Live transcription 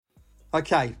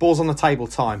Okay, balls on the table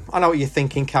time. I know what you're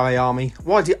thinking, Kawaii Army.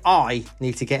 Why do I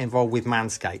need to get involved with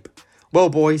Manscaped? Well,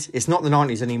 boys, it's not the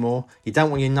 90s anymore. You don't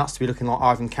want your nuts to be looking like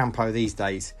Ivan Campo these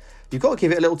days. You've got to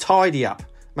give it a little tidy up.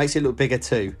 Makes it look bigger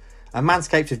too. And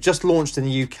Manscaped have just launched in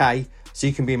the UK, so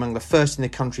you can be among the first in the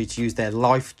country to use their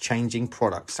life-changing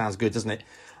products. Sounds good, doesn't it?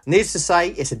 Needless to say,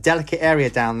 it's a delicate area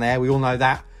down there. We all know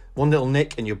that. One little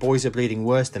nick and your boys are bleeding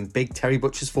worse than Big Terry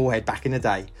Butcher's forehead back in the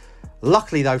day.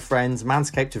 Luckily though, friends,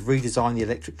 Manscaped have redesigned the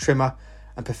electric trimmer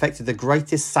and perfected the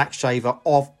greatest sack shaver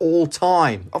of all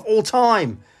time. Of all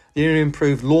time! The new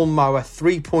improved Lawnmower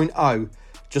 3.0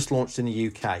 just launched in the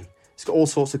UK. It's got all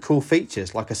sorts of cool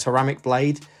features like a ceramic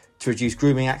blade to reduce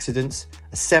grooming accidents,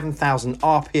 a 7,000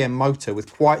 RPM motor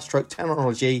with quiet stroke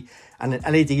technology, and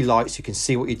an LED light so you can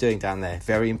see what you're doing down there.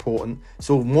 Very important. It's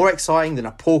all more exciting than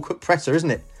a Paul Cook presser, isn't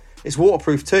it? It's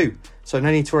waterproof too, so no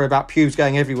need to worry about pubes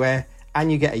going everywhere, and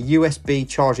you get a USB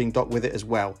charging dock with it as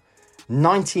well.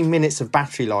 90 minutes of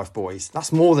battery life, boys.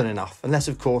 That's more than enough, unless,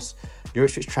 of course, you're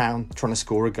Ipswich Town trying to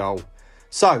score a goal.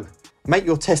 So, make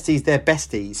your testes their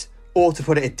besties, or to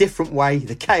put it a different way,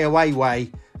 the KOA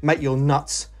way, make your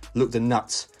nuts look the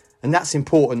nuts. And that's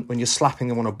important when you're slapping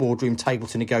them on a boardroom table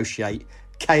to negotiate,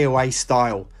 KOA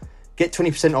style. Get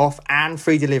 20% off and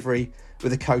free delivery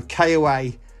with the code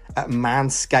KOA at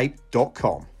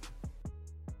manscaped.com.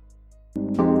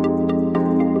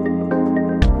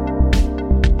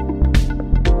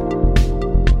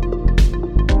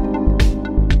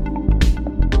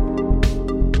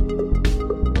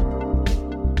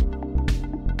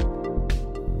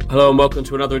 Hello and welcome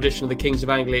to another edition of the Kings of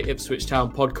Anglia Ipswich Town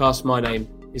podcast. My name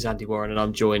is Andy Warren and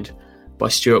I'm joined by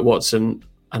Stuart Watson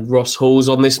and Ross Halls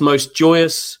on this most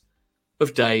joyous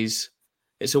of days.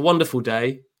 It's a wonderful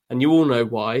day and you all know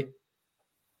why.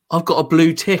 I've got a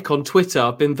blue tick on Twitter.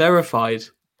 I've been verified.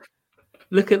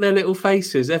 Look at their little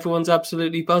faces. Everyone's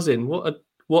absolutely buzzing. What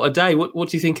a day. What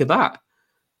do you think of that?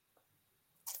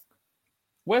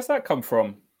 Where's that come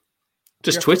from?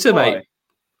 Just Twitter, mate.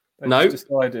 No.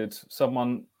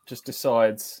 Someone just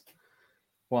decides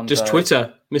one Just day.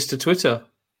 Twitter, Mr. Twitter.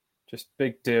 Just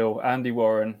big deal. Andy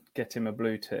Warren, get him a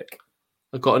blue tick.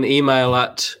 I got an email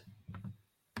at...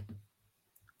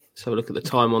 Let's have a look at the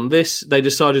time on this. They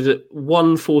decided at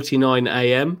 1:49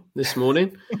 a.m. this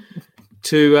morning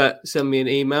to send me an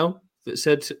email that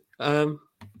said,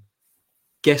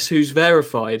 guess who's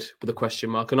verified, with a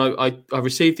question mark. And I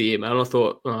received the email and I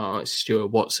thought, oh, it's Stuart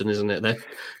Watson, isn't it?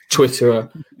 Twitter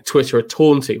are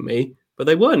taunting me, but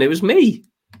they weren't. It was me.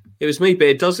 But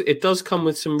it does come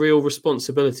with some real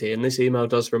responsibility, and this email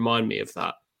does remind me of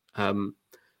that.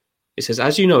 It says,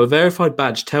 as you know, a verified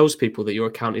badge tells people that your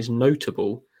account is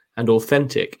notable and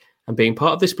authentic, and being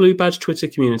part of this Blue Badge Twitter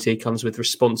community comes with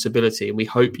responsibility, and we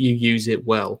hope you use it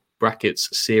well. Brackets,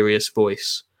 serious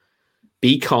voice.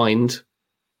 Be kind,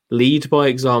 lead by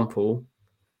example,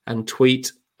 and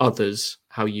tweet others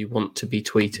how you want to be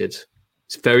tweeted.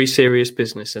 It's very serious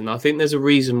business, and I think there's a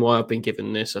reason why I've been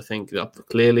given this. I think that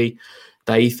clearly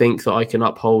they think that I can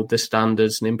uphold the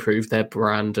standards and improve their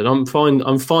brand, and I'm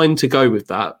fine to go with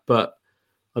that, but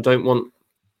I don't want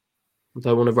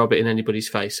to rub it in anybody's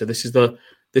face. So this is the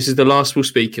last we'll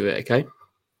speak of it, okay?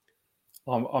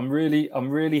 I'm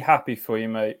really happy for you,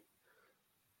 mate.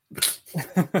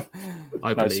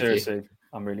 I believe seriously, you.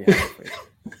 I'm really happy for you.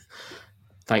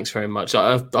 Thanks very much.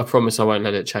 I promise I won't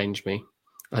let it change me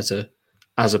as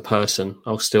a person.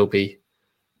 I'll still be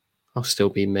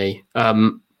me.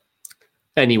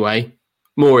 Anyway,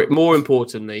 more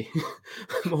importantly,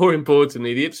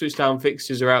 the Ipswich Town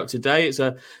fixtures are out today. It's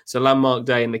a landmark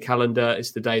day in the calendar.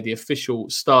 It's the day the official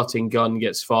starting gun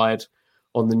gets fired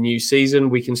on the new season.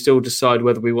 We can still decide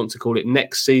whether we want to call it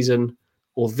next season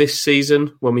or this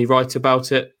season when we write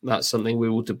about it. That's something we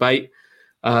will debate.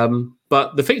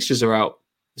 But the fixtures are out.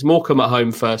 There's Morecambe at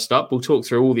home first up. We'll talk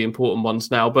through all the important ones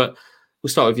now, but we'll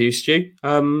start with you, Stu.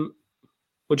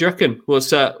 What do you reckon?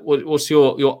 What's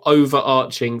your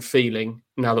overarching feeling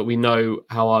now that we know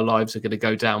how our lives are going to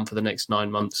go down for the next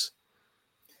 9 months?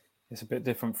 It's a bit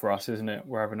different for us, isn't it?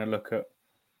 We're having a look at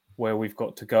where we've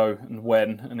got to go and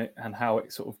when, and how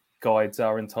it sort of guides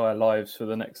our entire lives for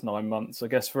the next 9 months. I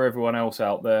guess for everyone else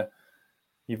out there,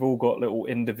 you've all got little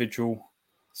individual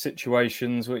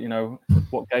situations where, you know,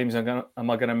 what games am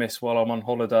I going to miss while I'm on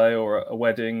holiday or at a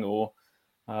wedding, or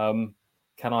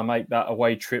can I make that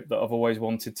away trip that I've always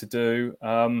wanted to do?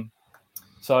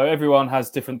 So everyone has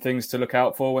different things to look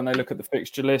out for when they look at the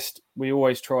fixture list. We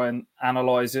always try and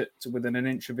analyse it to within an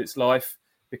inch of its life,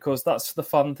 because that's the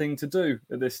fun thing to do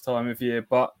at this time of year.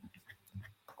 But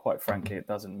quite frankly, it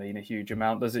doesn't mean a huge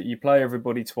amount, does it? You play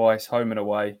everybody twice, home and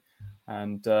away,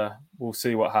 and we'll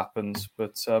see what happens.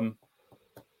 But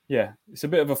yeah, it's a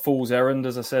bit of a fool's errand,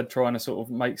 as I said, trying to sort of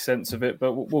make sense of it.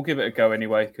 But we'll give it a go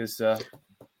anyway, because.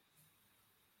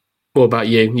 What about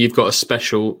you? You've got a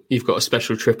special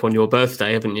trip on your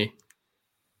birthday, haven't you?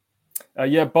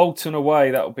 Yeah, Bolton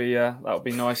away. That'll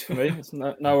be nice for me. It's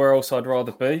nowhere else I'd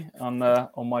rather be on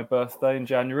my birthday in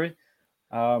January.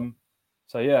 So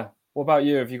yeah, what about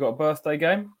you? Have you got a birthday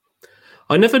game?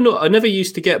 I never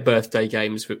used to get birthday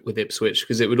games with Ipswich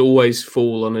because it would always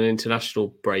fall on an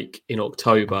international break in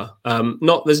October.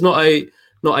 There's not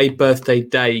a birthday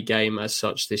day game as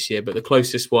such this year, but the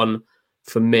closest one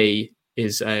for me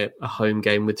is a home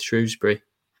game with Shrewsbury.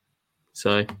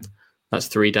 So that's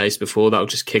 3 days before. That'll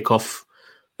just kick off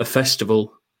a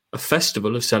festival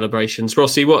of celebrations.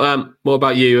 Rossi, what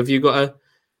about you? Have you got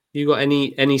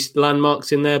any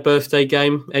landmarks in their birthday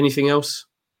game? Anything else?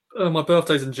 My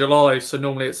birthday's in July, so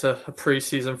normally it's a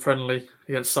pre-season friendly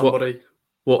against somebody.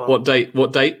 What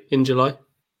date in July?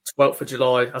 12th of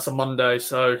July. That's a Monday,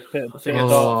 so I think it's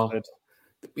Dartford.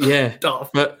 Yeah,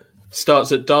 but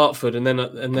starts at Dartford and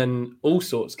then all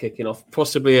sorts kicking off.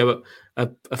 Possibly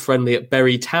a friendly at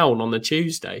Bury Town on the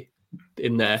Tuesday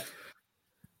in there.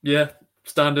 Yeah,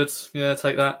 standards. Yeah,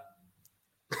 take that.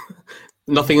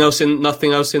 Nothing else in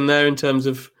there in terms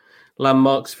of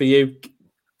landmarks for you.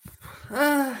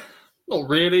 Not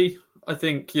really. I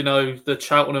think the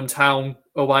Cheltenham Town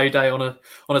away day on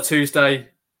a Tuesday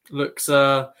looks.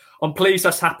 I'm pleased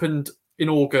that's happened in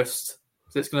August.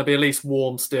 So it's going to be at least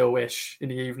warm still-ish in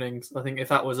the evenings. I think if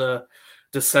that was a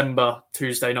December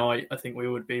Tuesday night, I think we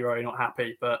would be very not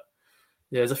happy. But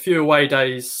yeah, there's a few away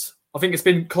days. I think it's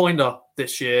been kinder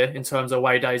this year in terms of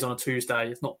away days on a Tuesday.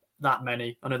 It's not that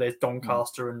many. I know there's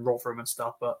Doncaster and Rotherham and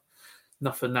stuff, but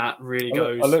nothing that really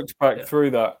goes. I looked back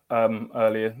through that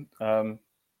earlier, and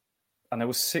there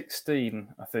was 16,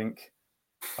 I think,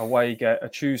 a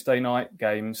Tuesday night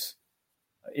games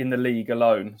in the league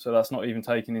alone. So that's not even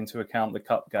taking into account the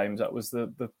cup games. That was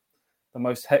the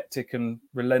most hectic and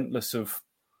relentless of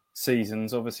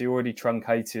seasons. Obviously, already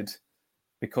truncated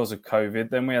because of COVID.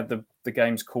 Then we had the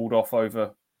games called off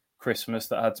over Christmas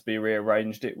that had to be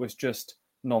rearranged. It was just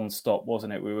non-stop,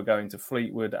 wasn't it? We were going to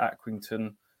Fleetwood,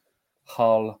 Accrington,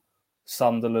 Hull,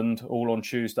 Sunderland, all on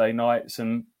Tuesday nights,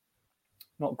 and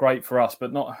not great for us,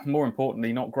 but more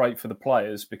importantly, not great for the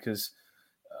players, because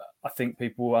I think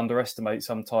people underestimate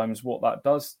sometimes what that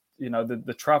does.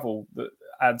 The travel that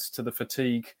adds to the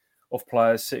fatigue of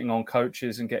players sitting on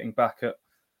coaches and getting back at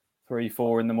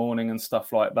 3-4 in the morning and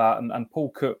stuff like that. And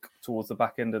Paul Cook, towards the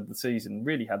back end of the season,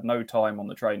 really had no time on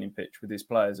the training pitch with his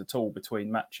players at all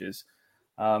between matches.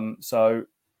 So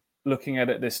looking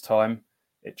at it this time,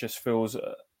 it just feels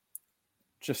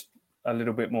just a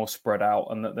little bit more spread out,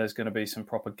 and that there's going to be some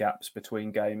proper gaps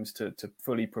between games to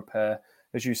fully prepare.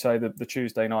 As you say, the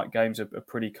Tuesday night games are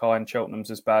pretty kind.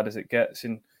 Cheltenham's as bad as it gets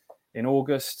in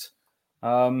August.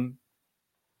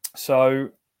 So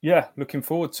yeah, looking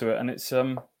forward to it, and it's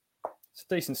a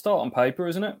decent start on paper,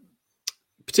 isn't it?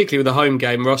 Particularly with the home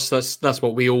game, Ross. That's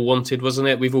what we all wanted, wasn't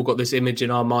it? We've all got this image in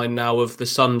our mind now of the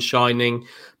sun shining,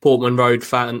 Portman Road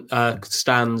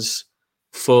stands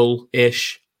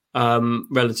full-ish,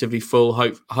 relatively full.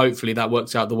 Hopefully that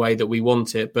works out the way that we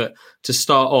want it. But to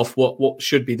start off, what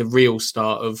should be the real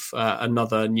start of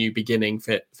another new beginning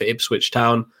for Ipswich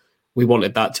Town, we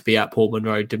wanted that to be at Portman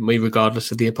Road, didn't we?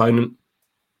 Regardless of the opponent.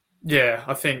 Yeah,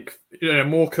 I think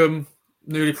Morecambe,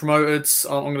 newly promoted.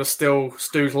 I'm going to steal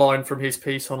Stu's line from his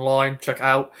piece online. Check it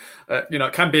out.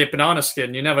 It can be a banana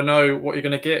skin. You never know what you're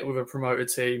going to get with a promoted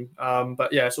team.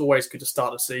 But yeah, it's always good to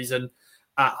start the season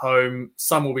at home.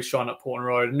 Sun will be shining at Portman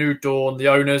Road. New dawn. The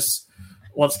owners.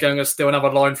 Once again, I'm going to steal another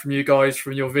line from you guys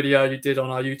from your video you did on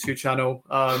our YouTube channel.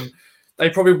 They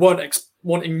probably weren't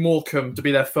wanting Morecambe to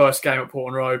be their first game at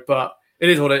Portman Road, but it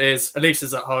is what it is. At least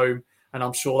it's at home, and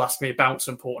I'm sure that's going to be a bounce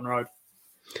in Portman Road.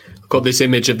 I've got this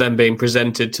image of them being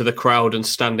presented to the crowd and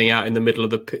standing out in the middle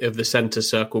of the centre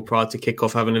circle prior to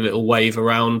kick-off, having a little wave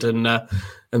around and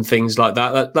things like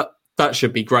that. That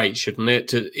should be great, shouldn't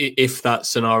it? If that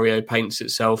scenario paints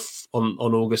itself on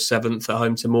August 7th at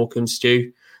home to Morecambe,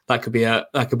 Stu, that could be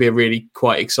a really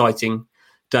quite exciting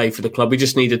day for the club. We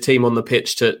just need a team on the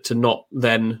pitch to not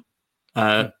then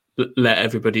let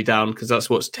everybody down, because that's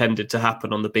what's tended to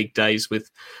happen on the big days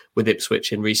with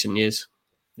Ipswich in recent years.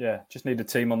 Yeah, just need a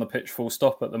team on the pitch full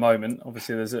stop at the moment.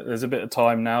 Obviously, there's a bit of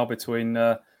time now between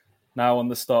now and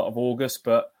the start of August,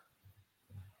 but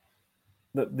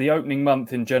the opening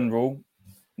month in general,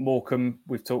 Morecambe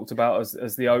we've talked about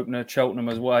as the opener, Cheltenham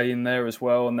as way in there as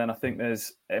well, and then I think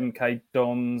there's MK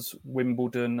Dons,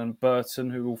 Wimbledon and Burton,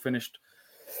 who all finished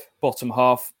bottom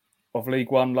half of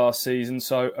League One last season.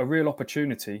 So a real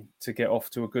opportunity to get off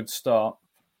to a good start.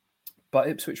 but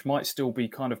Ipswich might still be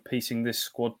kind of piecing this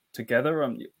squad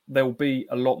together. There'll be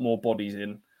a lot more bodies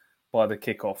in by the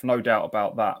kickoff, no doubt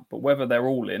about that. But whether they're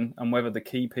all in and whether the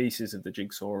key pieces of the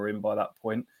jigsaw are in by that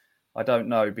point, I don't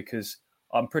know, because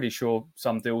I'm pretty sure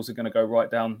some deals are going to go right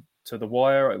down to the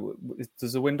wire.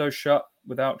 Does the window shut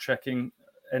without checking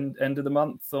end of the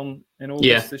month in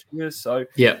August this year? So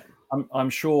I'm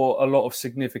sure a lot of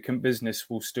significant business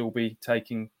will still be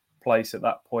taking place at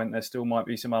that point. There still might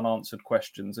be some unanswered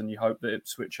questions, and you hope that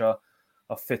Ipswich are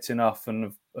fit enough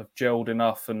and have gelled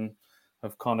enough and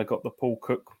have kind of got the Paul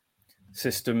Cook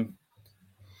system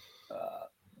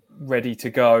ready to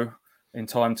go in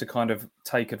time to kind of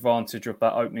take advantage of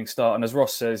that opening start. And as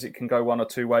Ross says, it can go one or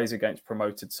two ways against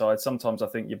promoted sides. Sometimes I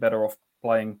think you're better off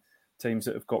playing teams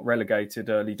that have got relegated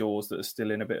early doors that are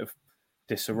still in a bit of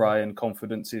disarray and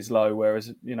confidence is low,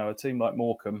 whereas, you know, a team like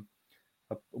Morecambe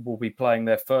will be playing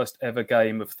their first ever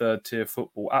game of third tier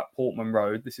football at Portman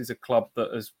Road. This is a club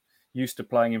that is used to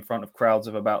playing in front of crowds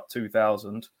of about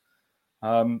 2,000.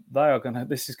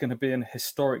 This is going to be an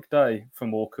historic day for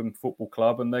Morecambe Football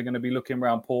Club, and they're going to be looking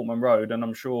around Portman Road. And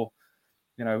I'm sure,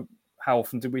 you know, how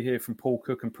often did we hear from Paul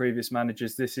Cook and previous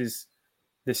managers? This is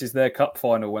their cup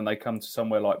final when they come to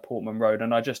somewhere like Portman Road.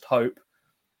 And I just hope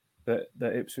that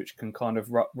Ipswich can kind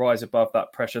of rise above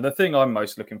that pressure. The thing I'm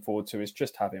most looking forward to is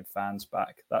just having fans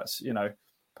back. That's, you know,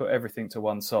 put everything to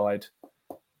one side.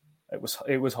 It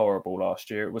was horrible last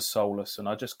year. It was soulless, and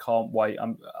I just can't wait.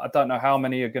 I don't know how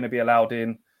many are going to be allowed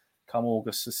in come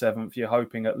August the 7th. You're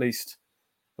hoping at least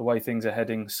the way things are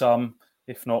heading, some,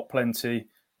 if not plenty.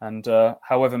 And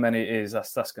however many it is,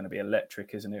 that's going to be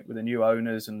electric, isn't it? With the new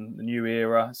owners and the new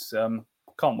era.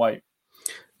 Can't wait.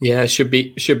 Yeah, should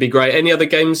be great. Any other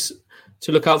games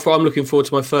to look out for? I'm looking forward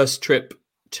to my first trip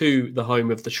to the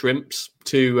home of the Shrimps,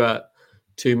 to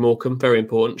Morecambe. Very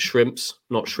important, Shrimps,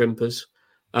 not Shrimpers.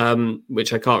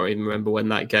 Which I can't even remember when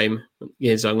that game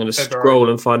is. I'm going to scroll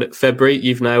and find it. February,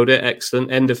 you've nailed it.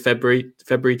 Excellent. End of February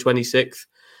 26th.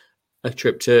 A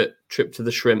trip to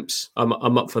the Shrimps.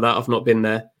 I'm up for that. I've not been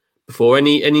there before.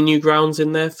 Any new grounds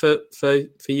in there for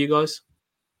you guys?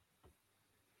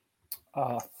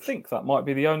 I think that might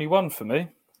be the only one for me.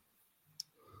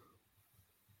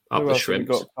 Up the Shrimps.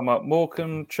 Got to come up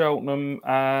Morecambe, Cheltenham,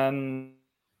 and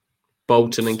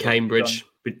Bolton and Cambridge,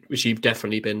 which you've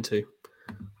definitely been to.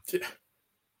 Yeah.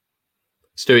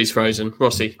 Stewie's frozen.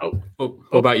 Rossi, what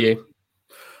about you?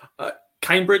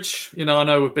 Cambridge, you know, I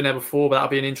know we've been there before, but that'll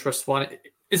be an interesting one.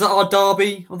 Is that our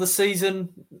derby of the season?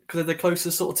 Because they're the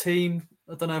closest sort of team.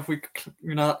 I don't know if we,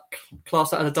 you know,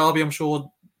 class that as a derby. I'm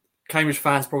sure Cambridge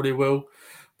fans probably will.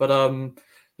 But, you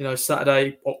know,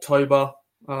 Saturday, October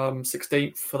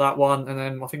 16th for that one. And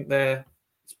then I think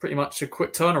it's pretty much a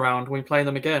quick turnaround when we play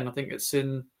them again. I think it's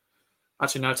in...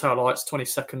 Actually, no, tell a lie. It's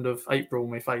 22nd of April when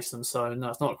we face them. So, no,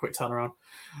 it's not a quick turnaround.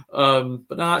 But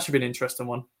no, that should be an interesting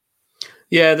one.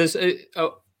 Yeah, there's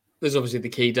obviously the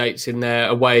key dates in there.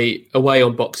 Away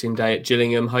on Boxing Day at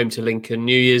Gillingham, home to Lincoln,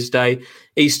 New Year's Day.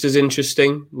 Easter's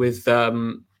interesting with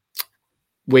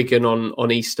Wigan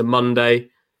on Easter Monday.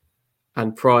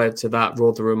 And prior to that,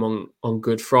 Rotherham on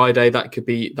Good Friday. That could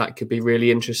be really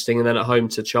interesting. And then at home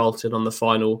to Charlton on the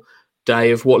final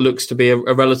day of what looks to be a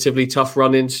relatively tough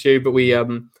run-in, Stu, but we've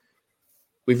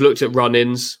looked at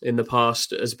run-ins in the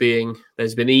past as being,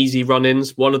 there's been easy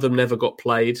run-ins. One of them never got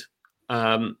played.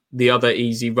 The other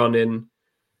easy run-in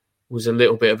was a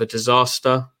little bit of a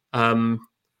disaster. The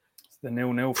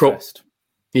 0-0 fest.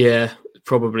 Yeah,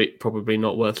 probably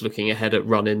not worth looking ahead at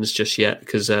run-ins just yet,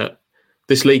 because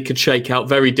this league could shake out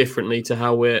very differently to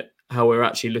how we're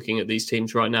actually looking at these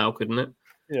teams right now, couldn't it?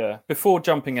 Yeah, before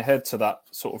jumping ahead to that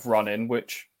sort of run-in,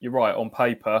 which you're right, on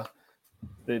paper,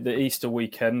 the Easter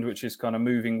weekend, which is kind of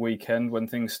moving weekend when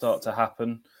things start to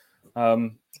happen.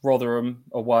 Rotherham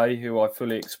away, who I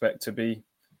fully expect to be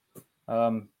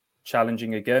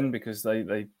challenging again because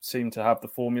they seem to have the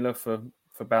formula for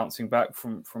bouncing back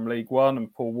from League One,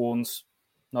 and Paul Warnes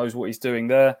knows what he's doing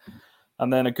there.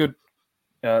 And then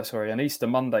an Easter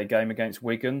Monday game against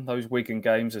Wigan. Those Wigan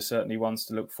games are certainly ones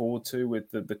to look forward to, with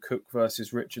the Cook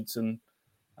versus Richardson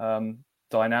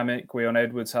dynamic. Gwion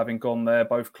Edwards having gone there,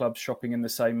 both clubs shopping in the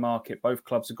same market. Both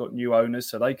clubs have got new owners,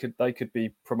 so they could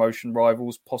be promotion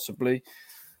rivals possibly.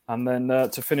 And then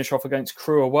to finish off against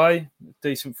Crewe away,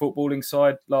 decent footballing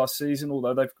side last season,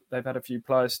 although they've had a few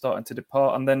players starting to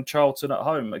depart. And then Charlton at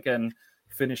home, again,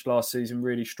 finished last season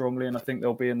really strongly, and I think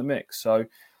they'll be in the mix. So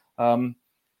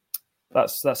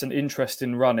that's an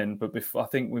interesting run-in, but I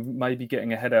think we may be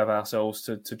getting ahead of ourselves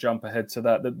to jump ahead to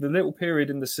that. The little period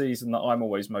in the season that I'm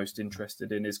always most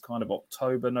interested in is kind of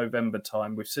October, November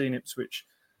time. We've seen Ipswich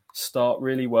start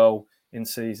really well in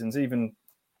seasons, even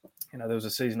there was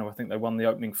a season where I think they won the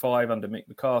opening 5 under Mick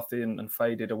McCarthy and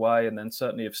faded away, and then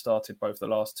certainly have started both the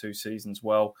last 2 seasons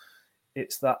well.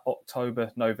 It's that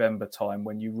October, November time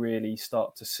when you really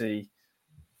start to see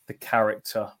the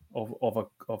character of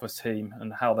a team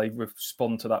and how they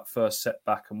respond to that first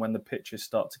setback. And when the pitches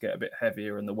start to get a bit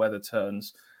heavier and the weather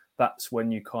turns, that's when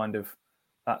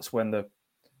the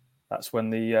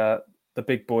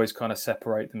big boys kind of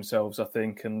separate themselves, I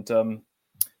think. And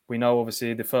we know,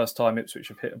 obviously, the first time Ipswich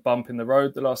have hit a bump in the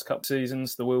road the last couple of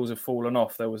seasons, the wheels have fallen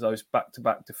off. There was those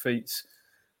back-to-back defeats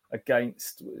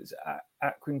against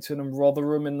Accrington and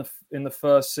Rotherham in the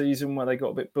first season, where they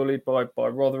got a bit bullied by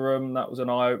Rotherham. That was an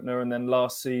eye-opener. And then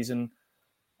last season,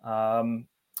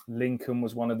 Lincoln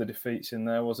was one of the defeats in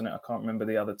there, wasn't it? I can't remember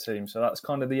the other team. So that's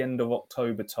kind of the end of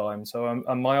October time. So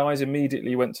and my eyes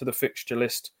immediately went to the fixture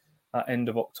list at end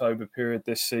of October period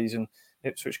this season.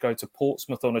 Ipswich go to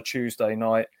Portsmouth on a Tuesday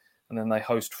night, and then they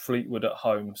host Fleetwood at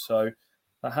home. So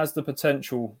that has the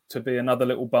potential to be another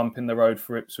little bump in the road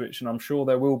for Ipswich, and I'm sure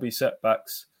there will be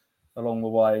setbacks along the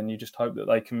way, and you just hope that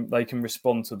they can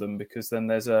respond to them, because then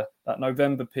there's that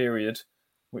November period,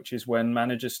 which is when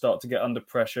managers start to get under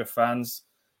pressure, fans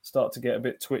start to get a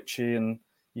bit twitchy, and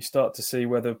you start to see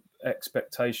whether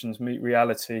expectations meet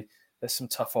reality. There's some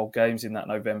tough old games in that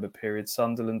November period.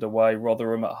 Sunderland away,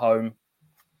 Rotherham at home,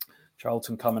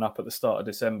 Charlton coming up at the start of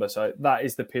December. So that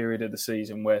is the period of the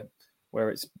season where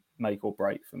it's make or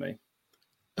break for me.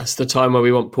 That's the time where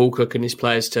we want Paul Cook and his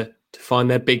players to find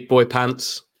their big boy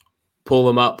pants, pull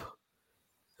them up,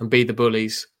 and be the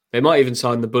bullies. They might even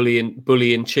sign the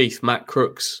bully in chief, Matt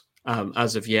Crooks,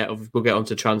 as of yet. We'll get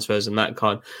onto transfers and that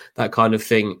kind of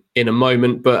thing in a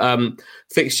moment. But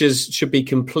fixtures should be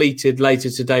completed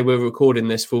later today. We're recording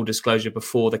this, full disclosure,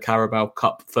 before the Carabao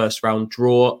Cup first round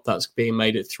draw. That's being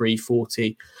made at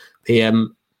 3:40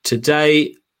 p.m.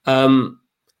 today.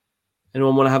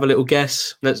 Anyone want to have a little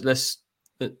guess? Let's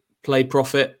play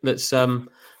profit. Let's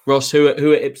Ross, who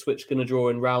are Ipswich going to draw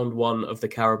in round 1 of the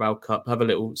Carabao Cup? Have a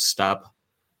little stab.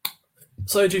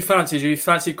 So do you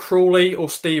fancy Crawley or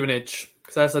Stevenage?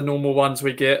 Because that's the normal ones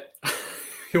we get.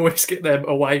 You always get them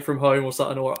away from home or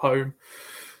something, or at home.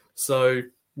 So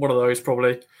one of those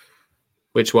probably.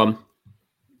 Which one?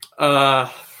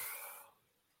 Let's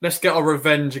get our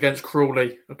revenge against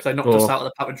Crawley, because they knocked us out of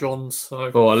the Papa Johns. So.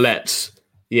 Let's.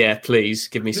 Yeah, please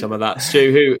give me some of that.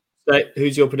 Stu,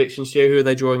 who's your prediction, Stu? Who are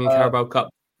they drawing in Carabao Cup?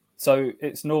 So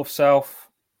it's north-south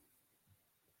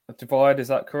divide, is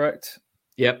that correct?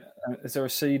 Yep. Is there a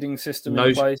seeding system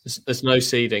in place? There's no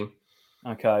seeding.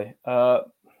 Okay. A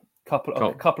couple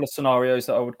of scenarios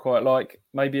that I would quite like.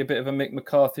 Maybe a bit of a Mick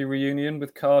McCarthy reunion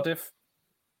with Cardiff.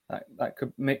 That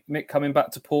could Mick coming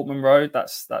back to Portman Road.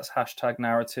 That's hashtag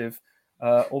narrative.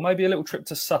 Or maybe a little trip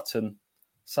to Sutton.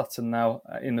 Sutton now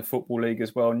in the Football League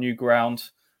as well. New ground,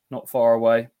 not far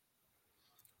away.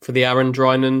 For the Aaron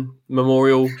Drinan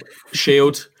Memorial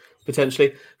Shield,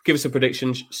 potentially. Give us a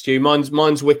prediction, Stu.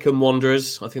 Mine's Wycombe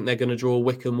Wanderers. I think they're going to draw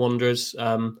Wycombe Wanderers.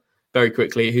 Very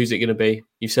quickly, who's it going to be?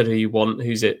 You've said who you want.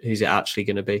 Who's it actually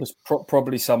going to be? There's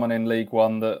probably someone in League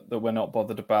One that we're not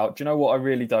bothered about. Do you know what I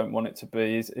really don't want it to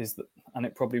be is that, and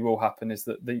it probably will happen, is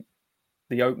that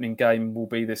the opening game will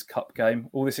be this cup game.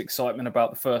 All this excitement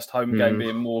about the first home game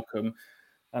being Morecambe,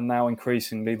 and now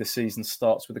increasingly the season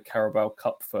starts with the Carabao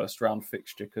Cup first round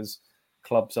fixture, because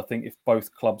clubs, I think if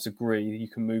both clubs agree, you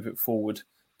can move it forward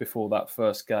before that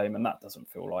first game, and that doesn't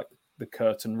feel like the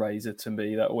curtain raiser to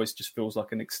me. That always just feels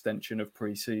like an extension of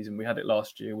pre-season. We had it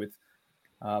last year with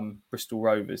Bristol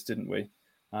Rovers, didn't we?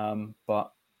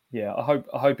 But yeah, I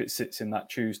hope it sits in that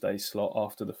Tuesday slot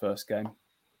after the first game.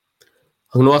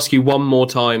 I'm going to ask you one more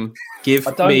time. Give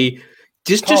me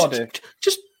just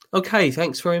okay.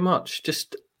 Thanks very much.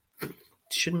 Just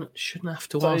shouldn't have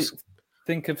to ask.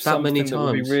 Think of something that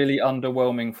would be really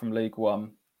underwhelming from League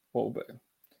One. What will be?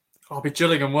 I'll be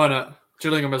Gillingham, won't it?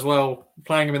 Gillingham as well.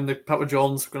 Playing him in the Papa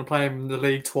Johns. We're going to play him in the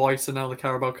league twice, and now the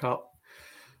Carabao Cup.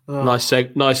 Nice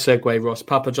segue, Ross.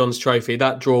 Papa John's Trophy.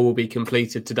 That draw will be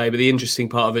completed today, but the interesting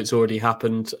part of it's already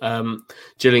happened.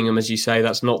 Gillingham, as you say,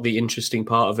 that's not the interesting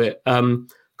part of it.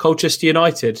 Colchester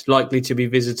United likely to be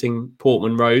visiting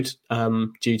Portman Road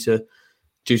due to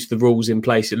the rules in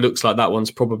place. It looks like that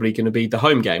one's probably going to be the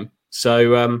home game.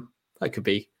 So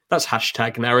that's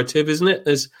hashtag narrative, isn't it?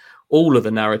 There's all of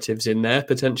the narratives in there,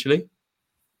 potentially.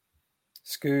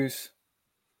 Scoos,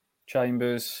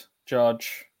 Chambers,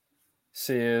 Judge,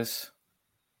 Sears.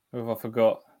 Who have I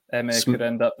forgot? Emir could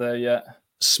end up there yet.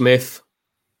 Smith,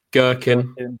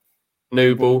 Gherkin,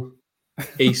 Noble,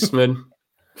 Eastman.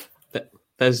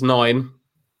 There's 9.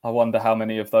 I wonder how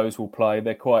many of those will play.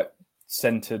 They're quite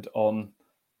centred on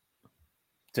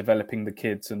developing the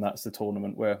kids, and that's the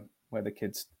tournament where the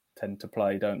kids tend to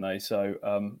play, don't they? So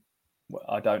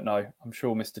I don't know. I'm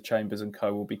sure Mr. Chambers and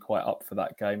co will be quite up for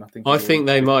that game. I think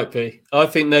they might be. I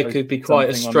think there could be quite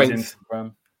a strength.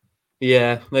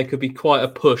 Yeah, there could be quite a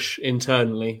push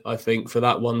internally, I think, for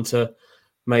that one to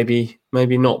maybe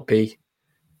not be.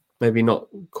 Maybe not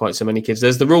quite so many kids.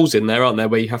 There's the rules in there, aren't there,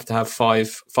 where you have to have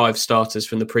five starters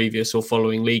from the previous or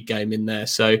following league game in there.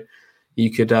 So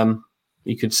you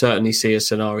could certainly see a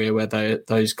scenario where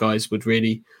those guys would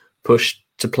really push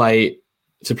to play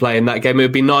in that game. It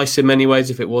would be nice in many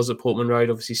ways if it was at Portman Road.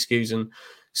 Obviously,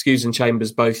 Skews and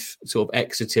Chambers both sort of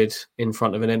exited in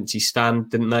front of an empty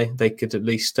stand, didn't they? They could at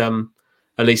least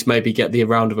maybe get the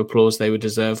round of applause they would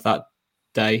deserve that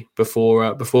day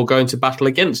before going to battle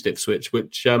against Ipswich,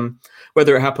 which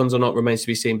whether it happens or not remains to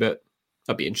be seen, but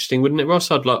that'd be interesting, wouldn't it, Ross?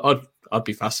 I'd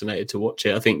be fascinated to watch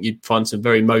it. I think you'd find some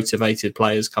very motivated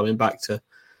players coming back to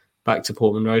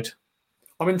Portman Road.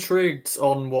 I'm intrigued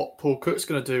on what Paul Cook's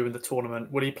going to do in the tournament.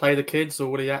 Will he play the kids,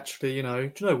 or will he actually,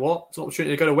 do you know what? It's an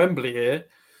opportunity to go to Wembley here.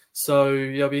 So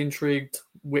I'll be intrigued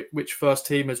which first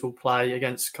teamers will play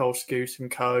against Cole Scouse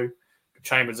and co,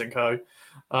 Chambers and co.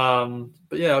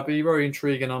 But yeah, it'd be very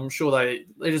intriguing. I'm sure they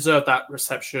deserve that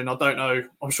reception. I don't know.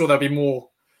 I'm sure there'll be more,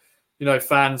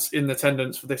 fans in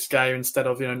attendance for this game instead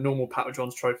of, normal Papa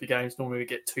John's Trophy games. Normally we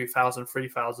get 2,000,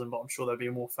 3,000, but I'm sure there'll be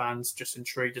more fans just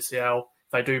intrigued to see how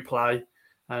they do play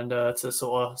and to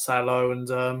sort of say hello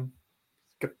and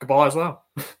goodbye as well.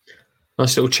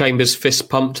 Nice little Chambers fist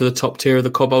pump to the top tier of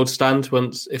the Cobbold stand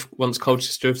once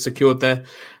Colchester have secured their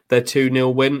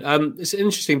 2-0 win. It's an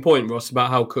interesting point, Ross, about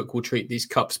how Cook will treat these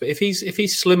cups. But if he's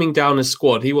slimming down his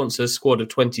squad, he wants a squad of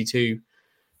 22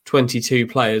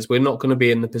 players. We're not going to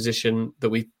be in the position that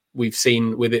we've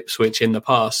seen with Ipswich in the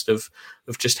past of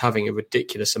just having a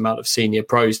ridiculous amount of senior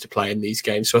pros to play in these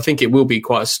games. So I think it will be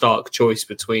quite a stark choice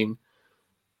between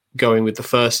going with the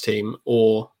first team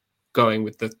or going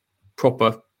with the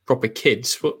proper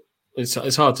kids.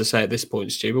 It's hard to say at this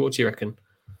point, Stu, but what do you reckon?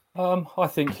 I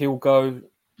think he'll go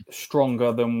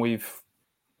stronger than we've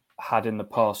had in the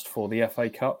past for the FA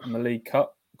Cup and the League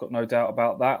Cup. Got no doubt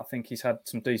about that. I think he's had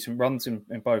some decent runs in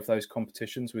both those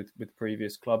competitions with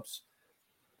previous clubs.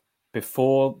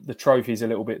 Before, the trophy's a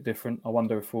little bit different. I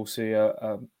wonder if we'll see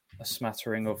a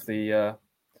smattering of the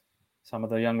some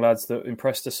of the young lads that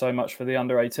impressed us so much for the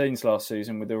under-18s last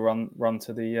season with the run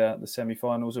to the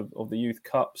semi-finals of the Youth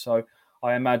Cup. So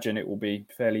I imagine it will be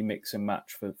fairly mix and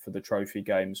match for the trophy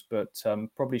games, but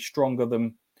probably stronger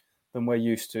than we're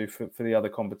used to for the other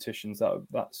competitions.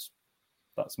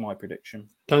 That's my prediction.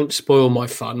 Don't spoil my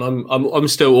fun. I'm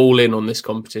still all in on this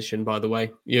competition, by the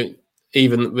way.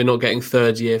 Even we're not getting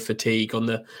third year fatigue on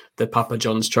the Papa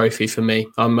John's Trophy for me.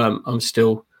 I'm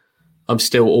still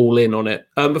all in on it.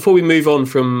 Before we move on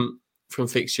from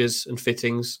fixtures and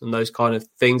fittings and those kind of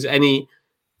things, any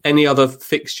other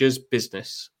fixtures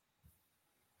business?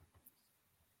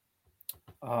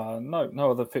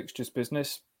 No other fixtures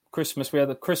business. Christmas, we had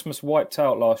the Christmas wiped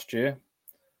out last year.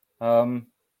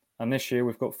 And this year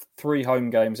we've got 3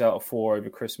 home games out of 4 over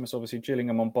Christmas. Obviously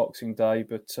Gillingham on Boxing Day,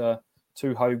 but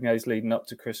 2 home games leading up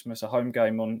to Christmas, a home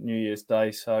game on New Year's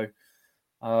Day. So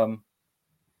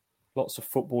lots of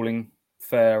footballing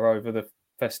fair over the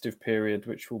festive period,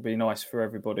 which will be nice for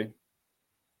everybody.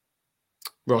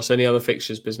 Ross, any other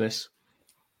fixtures business?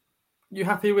 You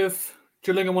happy with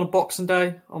Gillingham on Boxing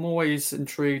Day? I'm always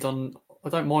intrigued on... I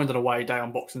don't mind an away day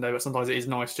on Boxing Day, but sometimes it is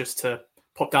nice just to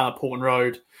pop down at Portman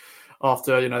Road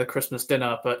after, the Christmas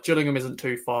dinner. But Gillingham isn't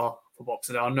too far for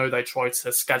Boxing Day. I know they tried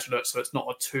to schedule it so it's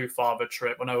not too far of a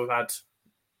trip. I know we've had,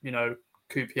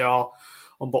 QPR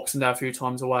on Boxing Day a few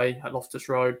times away at Loftus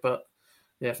Road, but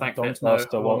yeah, thankfully it's no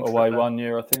away one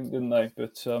year, I think, didn't they?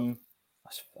 But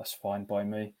that's fine by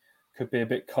me. Could be a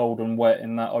bit cold and wet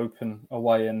in that open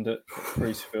away end at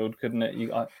Priestfield, couldn't it?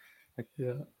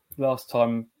 Yeah. Last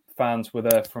time fans were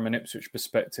there from an Ipswich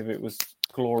perspective, it was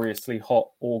gloriously hot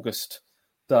August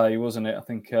day, wasn't it? I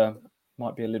think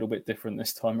might be a little bit different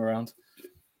this time around.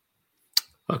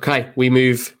 Okay, we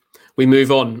move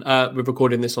on. We're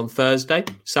recording this on Thursday.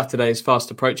 Saturday is fast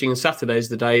approaching, and Saturday is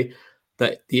the day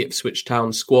that the Ipswich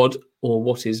Town squad, or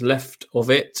what is left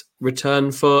of it,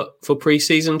 return for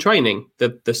pre-season training.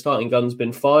 The starting gun's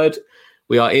been fired.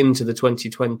 We are into the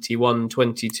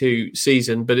 2021-22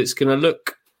 season, but it's going to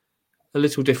look a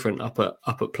little different up at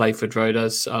Playford Road,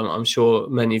 as I'm sure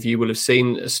many of you will have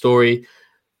seen a story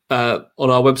on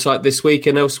our website this week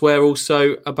and elsewhere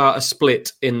also about a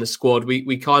split in the squad.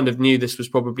 We kind of knew this was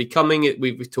probably coming.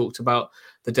 We've talked about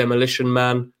the demolition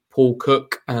man, Paul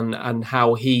Cook, and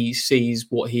how he sees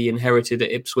what he inherited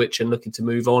at Ipswich and looking to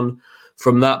move on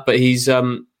from that. But he's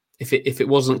if it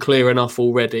wasn't clear enough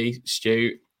already,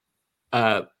 Stu,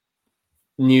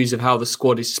 news of how the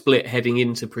squad is split heading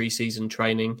into pre-season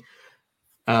training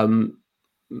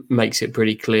makes it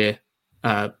pretty clear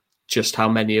just how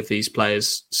many of these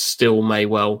players still may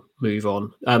well move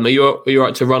on. Are you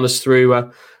right to run us through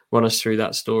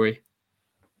that story?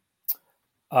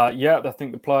 Yeah, I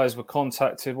think the players were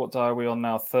contacted. What day are we on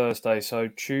now? Thursday. So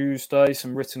Tuesday,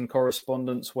 some written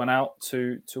correspondence went out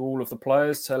to all of the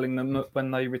players, telling them that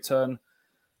when they return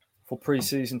for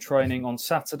pre-season training on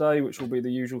Saturday, which will be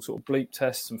the usual sort of bleep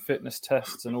tests and fitness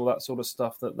tests and all that sort of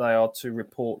stuff, that they are to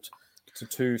report to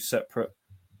two separate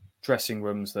dressing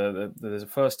rooms. There's a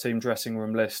first team dressing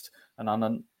room list and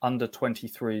an under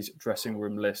 23s dressing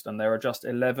room list. And there are just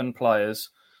 11 players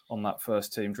on that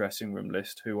first team dressing room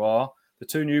list, who are the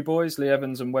two new boys, Lee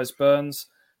Evans and Wes Burns.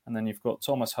 And then you've got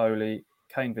Thomas Holy,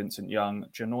 Kane Vincent-Young,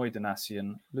 Janoi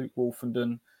Donacien, Luke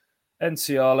Wolfenden,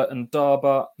 Nsiala and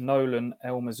Darba, Nolan,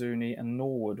 El Mazouni and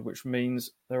Norwood, which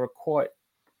means there are quite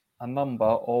a number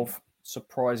of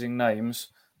surprising names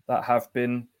that have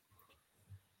been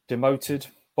demoted,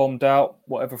 bombed out,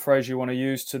 whatever phrase you want to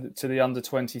use, to the under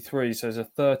 23. So there's a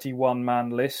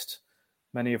 31-man list,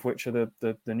 many of which are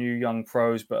the new young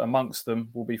pros, but amongst them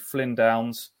will be Flynn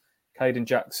Downs, Caden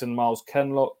Jackson, Miles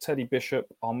Kenlock, Teddy Bishop,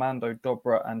 Armando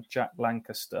Dobra and Jack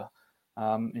Lancaster.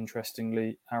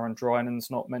 Interestingly, Aaron Drynen's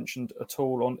not mentioned at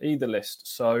all on either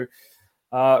list. So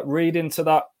read into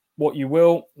that what you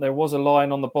will. There was a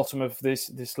line on the bottom of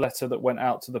this letter that went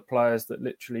out to the players that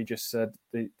literally just said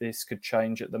this could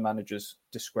change at the manager's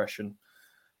discretion.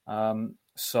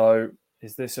 So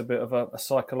is this a bit of a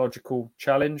psychological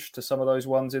challenge to some of those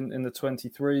ones in the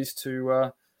 23s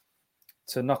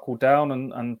to knuckle down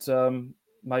and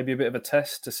maybe a bit of a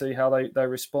test to see how they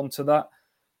respond to that?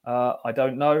 I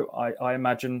don't know. I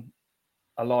imagine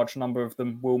a large number of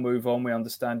them will move on. We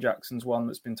understand Jackson's one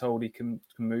that's been told he can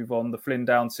move on. The Flynn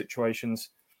Downs situation's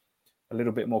a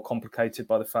little bit more complicated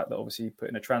by the fact that obviously he put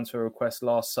in a transfer request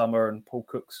last summer and Paul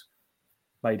Cook's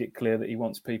made it clear that he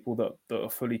wants people that are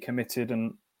fully committed.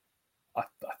 And I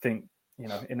think,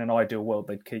 in an ideal world,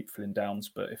 they'd keep Flynn Downs.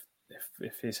 But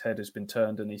if his head has been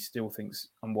turned and he still thinks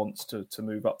and wants to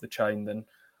move up the chain, then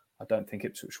I don't think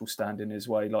Ipswich will stand in his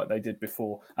way like they did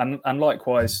before. And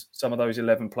likewise, some of those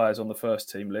 11 players on the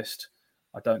first team list,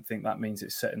 I don't think that means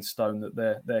it's set in stone that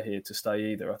they're here to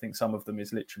stay either. I think some of them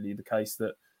is literally the case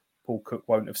that Paul Cook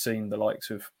won't have seen the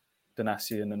likes of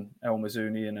Donacien and El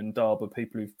Mazouni and Darba,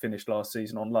 people who finished last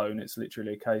season on loan. It's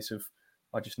literally a case of,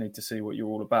 I just need to see what you're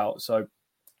all about. So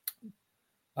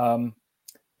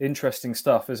interesting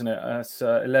stuff, isn't it? It's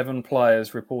 11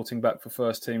 players reporting back for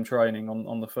first team training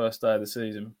on the first day of the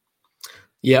season.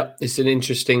 Yeah, it's an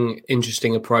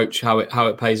interesting approach. How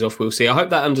it pays off, we'll see. I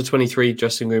hope that under 23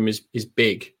 dressing room is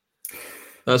big.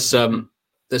 That's going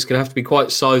to have to be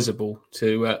quite sizable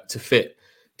to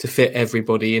fit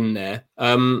everybody in there.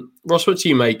 Ross, what do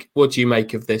you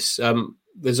make of this?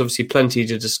 There's obviously plenty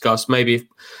to discuss. Maybe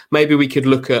we could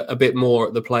look at a bit more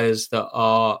at the players that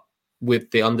are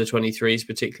with the under 23s,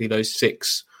 particularly those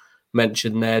 6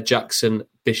 mentioned there: Jackson,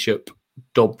 Bishop,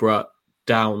 Dobra,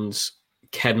 Downs,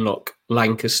 Kenlock,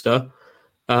 Lancaster.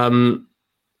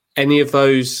 Any of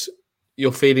those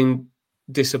you're feeling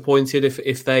disappointed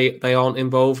if they aren't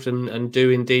involved and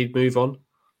do indeed move on?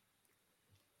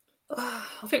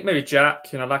 I think maybe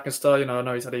Jack, Lancaster, I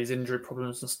know he's had his injury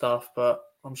problems and stuff, but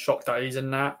I'm shocked that he's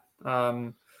in that.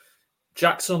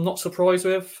 Jackson, I'm not surprised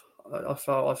with. I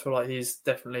feel like he's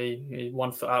definitely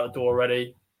 1 foot out the door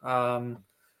already. I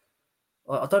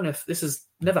don't know if this has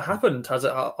never happened. Has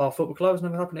it? Our football club has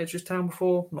never happened at Ipswich Town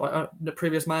before. Like the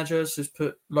previous managers who's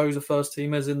put loads of first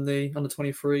teamers in the under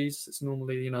 23s. It's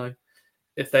normally,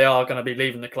 if they are going to be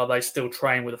leaving the club, they still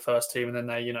train with the first team and then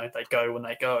they go when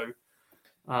they go.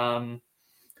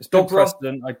 It's been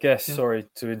precedent, I guess. Yeah. Sorry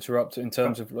to interrupt. In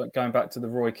terms of going back to the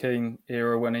Roy Keane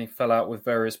era when he fell out with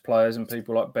various players and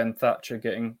people like Ben Thatcher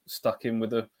getting stuck in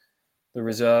with the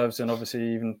reserves, and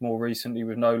obviously even more recently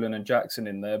with Nolan and Jackson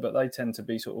in there, but they tend to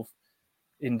be sort of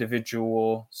individual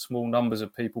or small numbers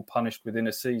of people punished within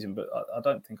a season. But I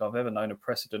don't think I've ever known a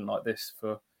precedent like this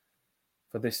for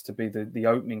this to be the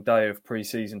opening day of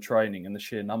pre-season training and the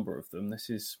sheer number of them.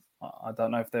 I don't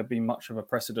know if there'd be much of a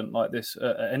precedent like this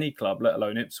at any club, let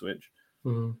alone Ipswich.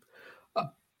 Mm-hmm.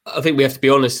 I think we have to be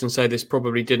honest and say this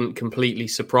probably didn't completely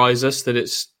surprise us that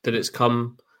it's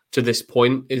come to this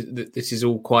point. This is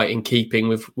all quite in keeping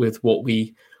with what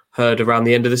we heard around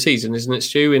the end of the season, isn't it,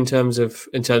 Stu? In terms of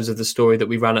the story that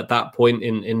we ran at that point,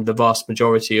 in the vast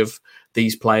majority of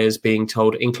these players being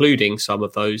told, including some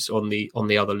of those on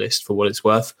the other list for what it's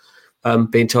worth,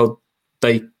 being told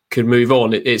they could move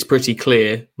on. It's pretty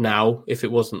clear now, if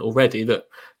it wasn't already, that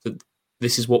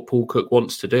this is what Paul Cook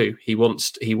wants to do. He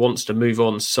wants to move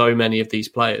on so many of these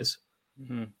players.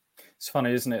 Mm-hmm. It's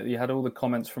funny, isn't it? You had all the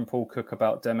comments from Paul Cook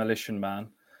about Demolition Man,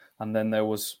 and then there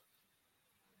was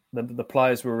the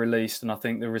players were released, and I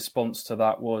think the response to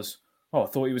that was, "Oh, I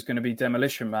thought he was going to be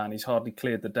Demolition Man. He's hardly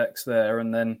cleared the decks there."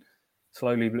 And then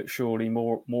slowly but surely,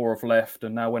 more have left,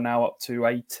 and we're now up to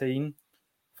 18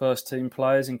 first-team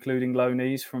players, including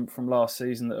loanees from last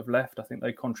season that have left. I think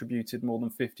they contributed more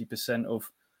than 50% of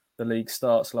the league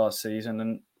starts last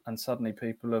season, and suddenly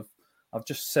people I've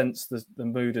just sensed the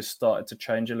mood has started to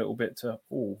change a little bit to,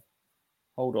 oh,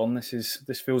 hold on,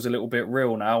 this feels a little bit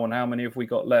real now, and how many have we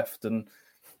got left? And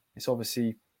it's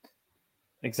obviously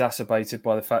exacerbated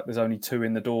by the fact there's only 2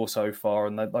 in the door so far,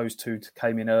 and those 2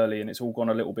 came in early, and it's all gone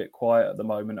a little bit quiet at the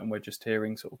moment, and we're just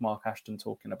hearing sort of Mark Ashton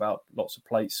talking about lots of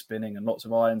plates spinning and lots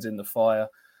of irons in the fire.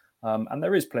 And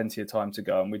there is plenty of time to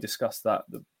go, and we discussed that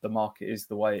the market is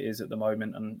the way it is at the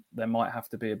moment, and there might have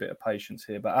to be a bit of patience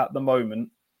here. But at the moment,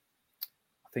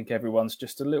 I think everyone's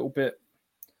just a little bit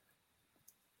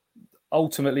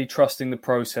ultimately trusting the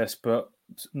process, but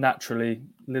naturally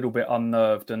a little bit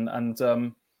unnerved. And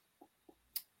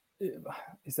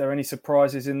is there any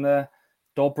surprises in there?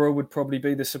 Dobra would probably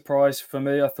be the surprise for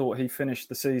me. I thought he finished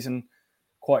the season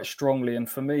quite strongly, and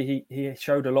for me, he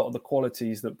showed a lot of the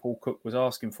qualities that Paul Cook was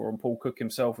asking for, and Paul Cook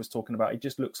himself was talking about. He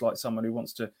just looks like someone who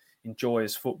wants to enjoy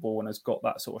his football and has got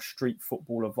that sort of street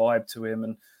footballer vibe to him.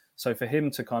 And so for him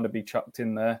to kind of be chucked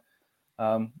in there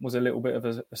was a little bit of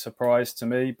a surprise to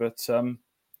me. But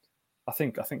I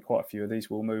think quite a few of these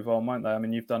will move on, won't they? I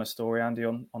mean, you've done a story, Andy,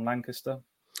 on Lancaster.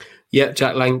 Yeah,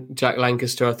 Jack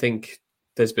Lancaster. I think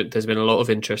there's been a lot of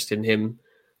interest in him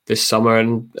this summer,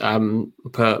 and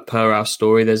per our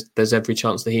story, there's every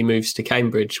chance that he moves to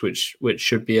Cambridge, which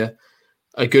should be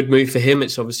a good move for him.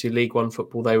 It's obviously League One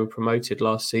football. They were promoted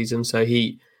last season, so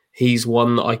he's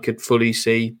one that I could fully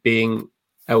see being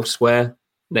elsewhere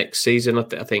next season. I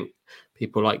think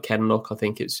people like Kenlock, I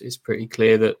think it's pretty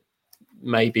clear that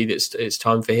maybe it's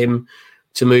time for him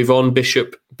to move on.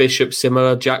 Bishop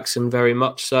similar, Jackson very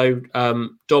much so.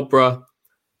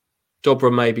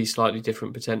 Dobra may be slightly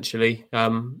different potentially.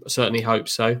 I certainly hope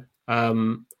so.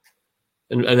 And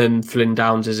then Flynn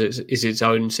Downs is its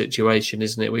own situation,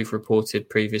 isn't it? We've reported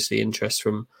previously interest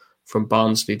from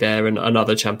Barnsley there, and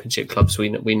other Championship clubs we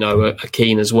know are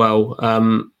keen as well.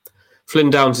 Flynn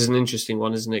Downs is an interesting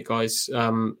one, isn't it, guys?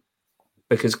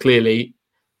 Because clearly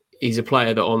he's a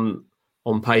player that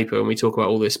on paper, and we talk about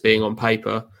all this being on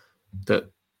paper, that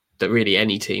really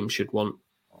any team should want.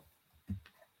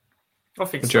 I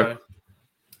think so.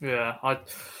 Yeah,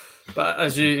 but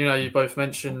as you both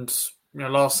mentioned,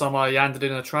 last summer he handed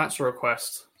in a transfer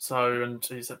request. So, and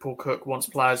he said Paul Cook wants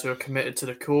players who are committed to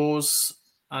the cause.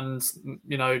 And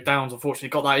Downs unfortunately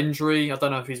got that injury. I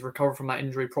don't know if he's recovered from that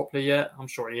injury properly yet. I'm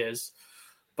sure he is,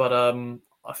 but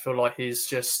I feel like he's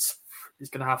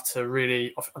going to have to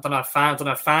really. I don't know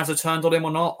if fans have turned on him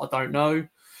or not. I don't know,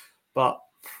 but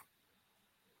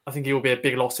I think he will be a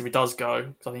big loss if he does go,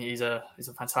 because I think he's a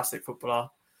fantastic footballer.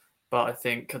 But I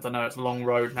think, it's a long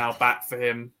road now back for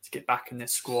him to get back in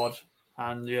this squad.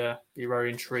 And yeah, be very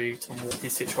intrigued on what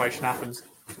his situation happens.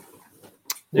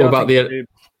 Yeah, what about the...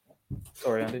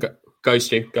 Sorry, Andy. Go,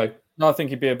 Stu, go. No, I think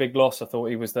he'd be a big loss. I thought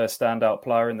he was their standout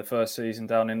player in the first season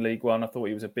down in League One. I thought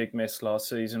he was a big miss last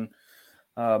season.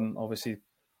 Obviously,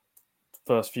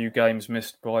 first few games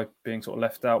missed by being sort of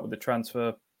left out with the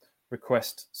transfer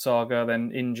request saga,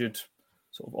 then injured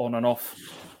sort of on and off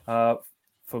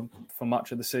for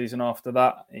much of the season after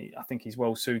that. I think he's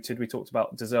well suited. We talked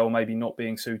about Dazelle maybe not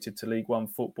being suited to League One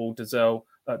football.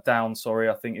 Downs,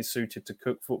 I think is suited to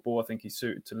Cook football. I think he's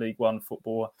suited to League One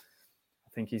football. I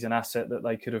think he's an asset that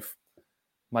they could have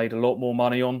made a lot more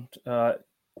money on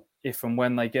if and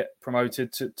when they get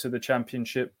promoted to the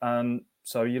Championship. And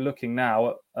so you're looking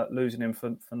now at losing him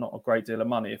for not a great deal of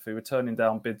money. If we were turning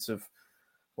down bids of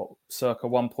circa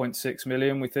 1.6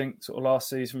 million, we think, sort of last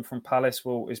season from Palace,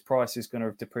 well, his price is going to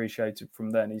have depreciated from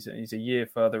then. He's a year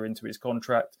further into his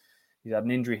contract. He's had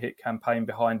an injury hit campaign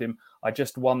behind him. I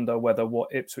just wonder whether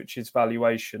what Ipswich's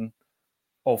valuation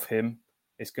of him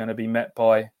is going to be met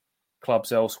by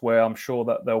clubs elsewhere. I'm sure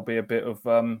that there'll be a bit of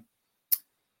a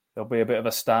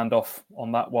standoff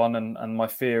on that one, and my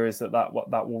fear is that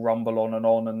will rumble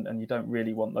on, and you don't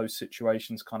really want those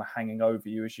situations kind of hanging over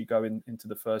you as you go into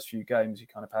the first few games. You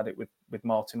kind of had it with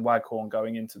Martin Waghorn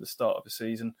going into the start of the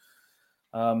season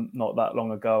not that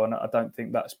long ago, and I don't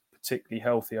think that's particularly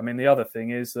healthy. I mean, the other thing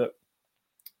is that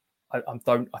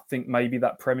I think maybe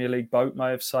that Premier League boat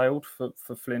may have sailed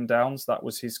for Flynn Downs. That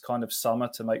was his kind of summer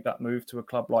to make that move to a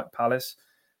club like Palace.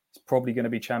 It's probably going to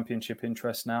be Championship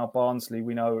interest now. Barnsley,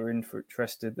 we know, are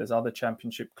interested. There's other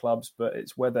Championship clubs, but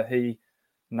it's whether he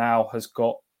now has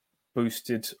got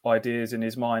boosted ideas in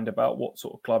his mind about what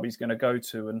sort of club he's going to go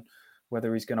to, and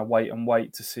whether he's going to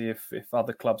wait to see if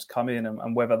other clubs come in,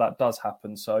 and whether that does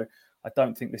happen. So I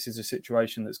don't think this is a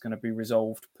situation that's going to be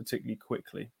resolved particularly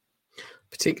quickly.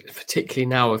 Particularly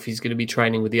now, if he's going to be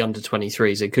training with the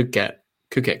under-23s, it could get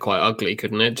quite ugly,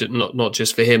 couldn't it? Not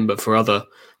just for him, but for other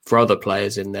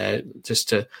players in there.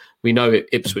 We know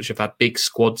Ipswich have had big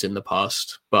squads in the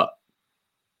past, but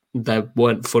they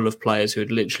weren't full of players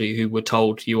who were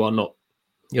told you're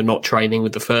not training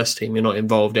with the first team, you're not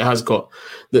involved. It has got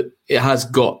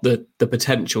the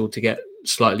potential to get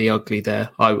slightly ugly there.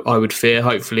 I would fear.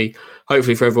 Hopefully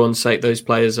for everyone's sake, those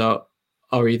players are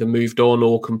either moved on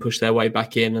or can push their way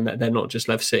back in, and that they're not just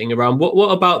left sitting around.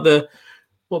 What about the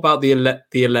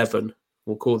 11?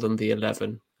 We'll call them the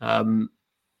 11.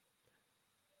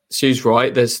 Sue's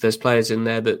right. There's players in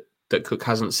there that Cook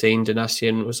hasn't seen.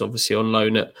 Donatian was obviously on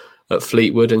loan at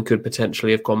Fleetwood and could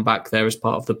potentially have gone back there as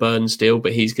part of the Burns deal,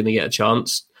 but he's going to get a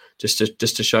chance just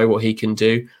to show what he can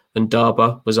do. And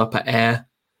Darba was up at Ayr.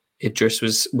 Idris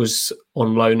was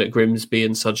on loan at Grimsby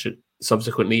and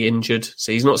subsequently injured,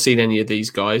 so he's not seen any of these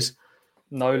guys.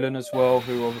 Nolan as well,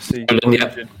 who obviously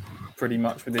injured pretty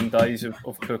much within days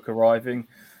of Cook arriving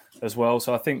as well.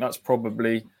 So I think that's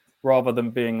probably, rather than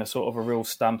being a sort of a real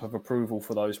stamp of approval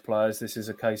for those players, this is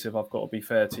a case of I've got to be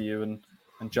fair to you and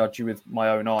judge you with my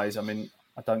own eyes. I mean,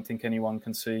 I don't think anyone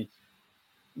can see,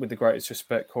 with the greatest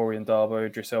respect, Corey and Darbo,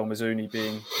 Idris El Mazouni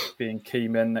being key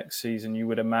men next season. You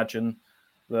would imagine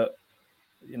that,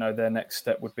 their next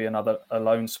step would be a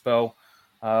loan spell.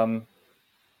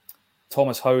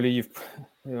 Thomas Holy,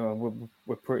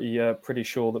 we're pretty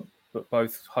sure that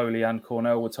both Holy and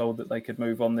Cornell were told that they could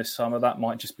move on this summer. That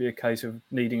might just be a case of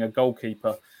needing a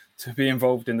goalkeeper to be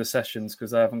involved in the sessions,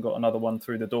 because they haven't got another one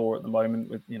through the door at the moment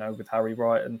with Harry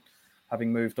Wright and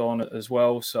having moved on as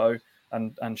well. So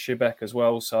and Shibek as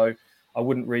well. So I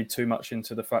wouldn't read too much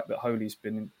into the fact that Holy's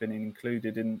been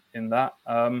included in that.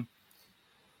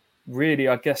 Really,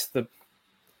 I guess the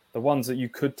ones that you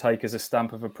could take as a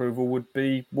stamp of approval would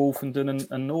be Wolfenden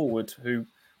and Norwood, who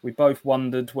we both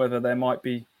wondered whether there might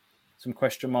be some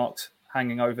question marks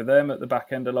hanging over them at the back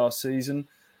end of last season.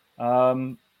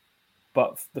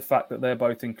 But the fact that they're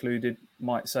both included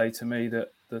might say to me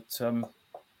that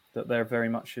they're very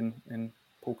much in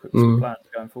Paul Cook's plan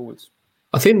going forwards.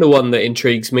 I think the one that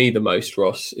intrigues me the most,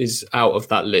 Ross, is out of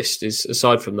that list, is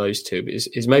aside from those two,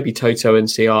 is maybe Toto and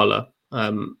Ciala,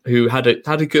 who had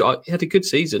a good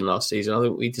season last season. I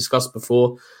think we discussed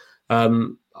before.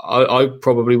 I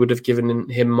probably would have given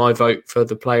him my vote for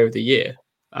the Player of the Year,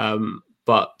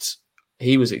 but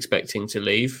he was expecting to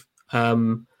leave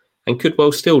and could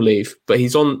well still leave. But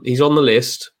he's on the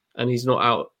list and he's not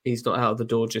out. He's not out of the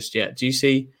door just yet. Do you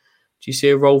see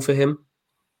a role for him?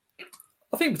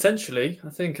 I think potentially. I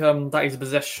think that is a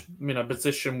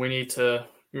position we need to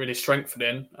really strengthen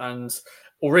in. And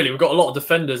we've got a lot of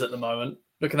defenders at the moment.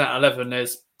 Looking at 11,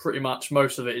 there's pretty much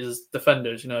most of it is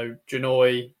defenders.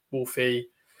 Janoi, Wolfie,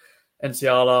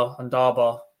 Nsiala, and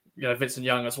Darba. Vincent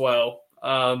Young as well.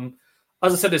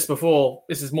 As I said this before,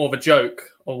 this is more of a joke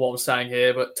on what I'm saying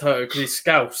here, but Toto, because he's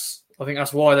Scouse. I think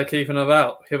that's why they're keeping him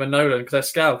out, him and Nolan, because they're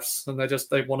Scouse, and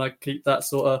they want to keep that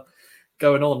sort of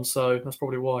going on. So that's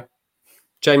probably why.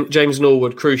 James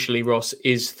Norwood, crucially, Ross,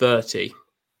 is 30.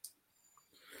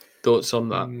 Thoughts on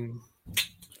that?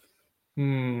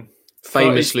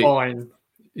 Famously, fine.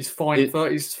 He's fine.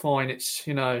 30's fine. It's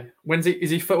when's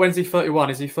he 31?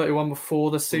 Is he 31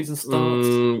 before the season starts?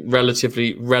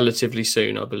 Relatively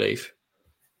soon, I believe.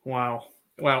 Wow.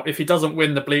 Well, if he doesn't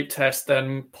win the bleep test,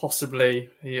 then possibly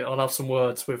I'll have some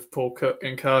words with Paul Cook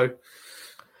and co.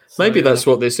 So, maybe that's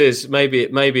what this is. Maybe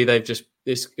they've just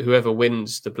whoever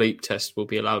wins the bleep test will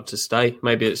be allowed to stay.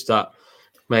 Maybe it's that.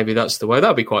 Maybe that's the way.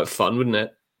 That'd be quite fun, wouldn't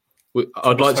it?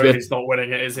 I'd like to. He's not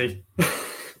winning it, is he?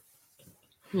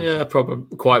 Yeah,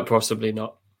 probably. Quite possibly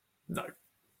not. No.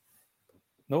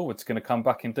 Norwood's going to come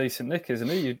back in decent nick, isn't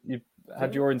he? You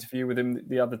had your interview with him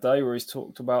the other day where he's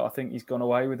talked about, I think he's gone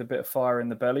away with a bit of fire in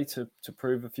the belly to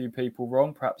prove a few people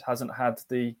wrong. Perhaps hasn't had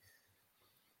the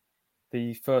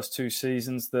first two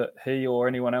seasons that he or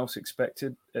anyone else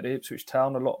expected at Ipswich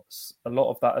Town. A lot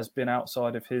of that has been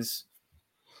outside of his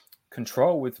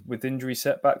control with injury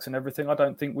setbacks and everything. I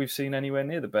don't think we've seen anywhere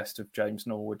near the best of James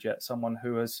Norwood yet. Someone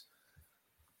who has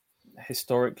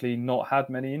historically not had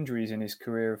many injuries in his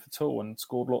career at all and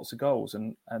scored lots of goals.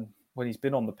 And when he's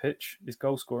been on the pitch, his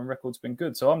goal scoring record's been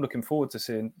good. So I'm looking forward to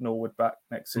seeing Norwood back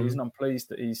next season. I'm pleased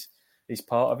that he's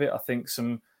part of it. I think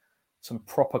some some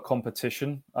proper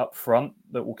competition up front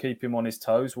that will keep him on his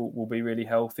toes will be really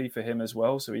healthy for him as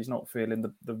well. So he's not feeling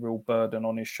the real burden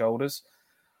on his shoulders.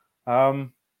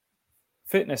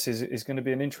 Fitness is going to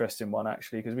be an interesting one,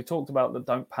 actually, because we talked about that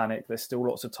don't panic. There's still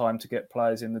lots of time to get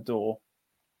players in the door.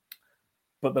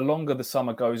 But the longer the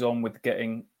summer goes on with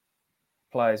getting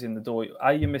players in the door,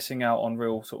 you're missing out on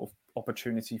real sort of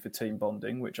opportunity for team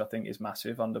bonding, which I think is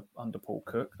massive under Paul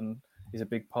Cook and is a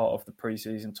big part of the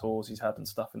pre-season tours he's had and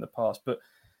stuff in the past. But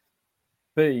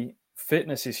B,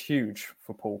 fitness is huge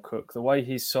for Paul Cook. The way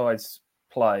his sides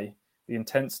play, the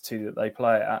intensity that they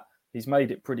play at, he's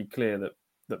made it pretty clear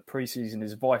that pre-season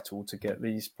is vital to get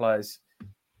these players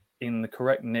in the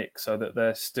correct nick so that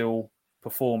they're still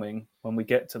performing when we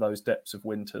get to those depths of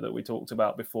winter that we talked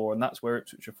about before. And that's where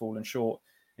Ipswich have fallen short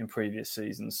in previous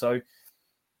seasons. So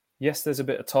yes, there's a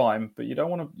bit of time, but you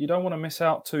don't want to miss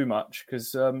out too much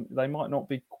because they might not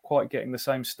be quite getting the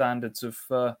same standards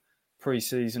of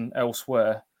pre-season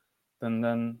elsewhere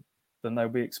than they'll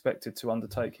be expected to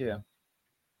undertake here.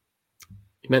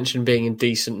 You mentioned being in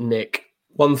decent nick.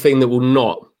 One thing that will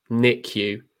not nick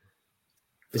you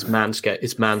is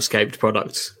Manscaped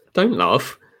products. Don't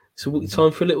laugh. So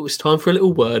it's time for a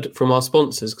little word from our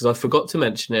sponsors, because I forgot to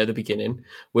mention it at the beginning.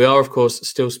 We are, of course,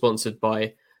 still sponsored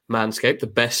by Manscaped, the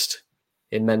best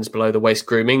in men's below-the-waist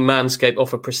grooming. Manscaped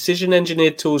offer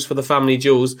precision-engineered tools for the family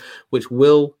jewels, which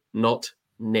will not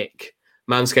nick.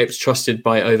 Manscaped's trusted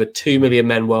by over 2 million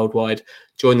men worldwide.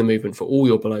 Join the movement for all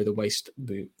your below-the-waist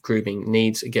grooming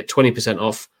needs and get 20%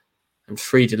 off and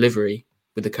free delivery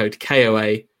with the code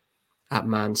KOA at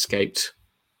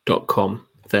manscaped.com.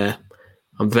 There.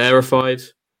 I'm verified.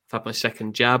 I've had my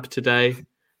second jab today.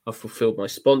 I've fulfilled my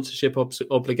sponsorship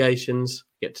obligations.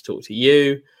 Get to talk to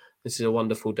you. This is a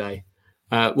wonderful day.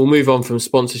 We'll move on from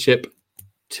sponsorship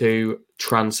to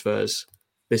transfers.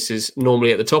 This is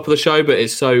normally at the top of the show, but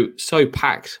it's so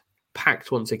packed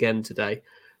once again today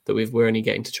that we're only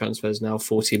getting to transfers now,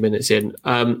 40 minutes in.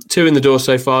 2 in the door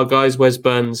so far, guys. Wes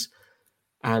Burns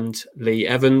and Lee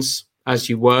Evans, as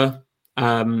you were,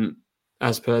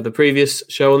 as per the previous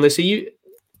show on this. Are you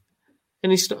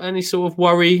any sort of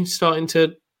worry starting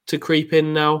to creep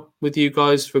in now with you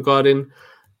guys regarding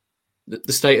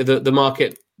the state of the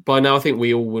market? By now, I think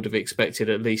we all would have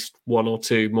expected at least 1 or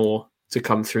 2 more to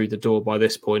come through the door by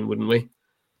this point, wouldn't we?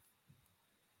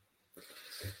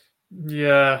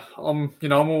 Yeah, I'm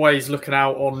always looking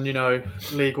out on,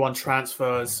 League One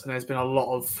transfers, and there's been a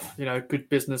lot of, good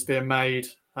business being made.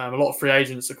 A lot of free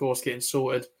agents, of course, getting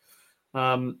sorted.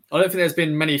 I don't think there's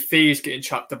been many fees getting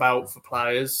chucked about for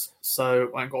players, so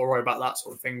I ain't got to worry about that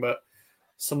sort of thing. But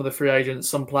some of the free agents,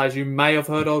 some players you may have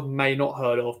heard of, may not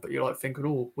heard of, but you're like thinking,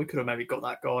 oh, we could have maybe got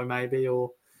that guy maybe,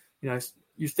 or,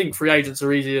 you think free agents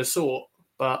are easy to sort,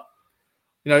 but,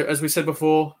 as we said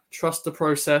before, trust the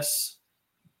process.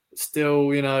 Still,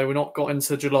 we're not got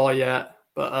into July yet,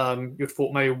 but you'd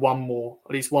thought maybe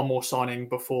at least one more signing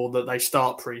before that they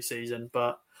start pre-season.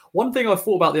 But one thing I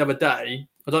thought about the other day,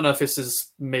 I don't know if this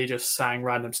is me just saying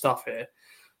random stuff here,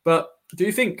 but do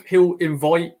you think he'll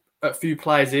invite a few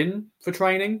players in for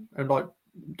training and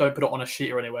don't put it on a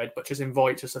sheet or anywhere, but just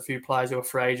invite just a few players who are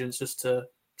free agents just to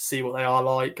see what they are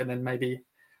like and then maybe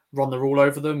run the rule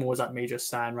over them? Or is that me just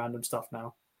saying random stuff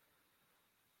now?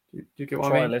 Do you get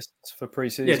what I mean? Trialists for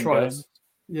pre-season Yeah, trialists.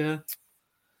 games.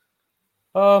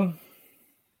 Yeah.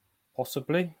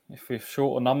 Possibly, if we're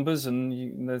short of numbers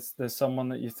and there's someone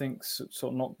that you think's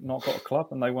sort of not got a club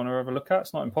and they want to have a look at,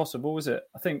 it's not impossible, is it?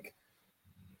 I think,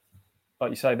 like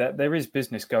you say, that there is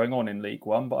business going on in League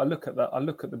One, but I look at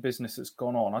the business that's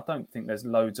gone on. I don't think there's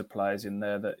loads of players in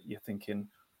there that you're thinking,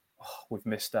 we've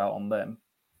missed out on them.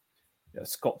 Yeah,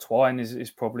 Scott Twine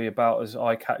is probably about as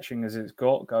eye-catching as it's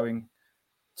got, going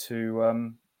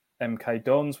to MK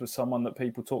Dons was someone that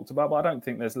people talked about, but I don't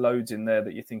think there's loads in there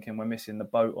that you're thinking we're missing the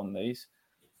boat on these.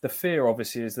 The fear,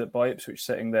 obviously, is that by Ipswich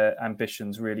setting their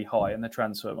ambitions really high in the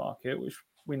transfer market, which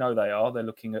we know they are, they're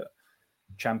looking at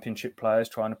championship players,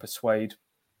 trying to persuade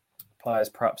players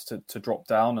perhaps to drop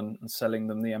down and selling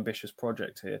them the ambitious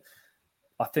project here.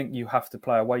 I think you have to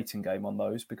play a waiting game on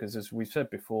those because, as we've said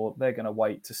before, they're going to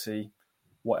wait to see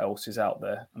what else is out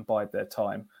there and bide their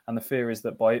time. And the fear is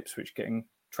that by Ipswich getting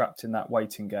trapped in that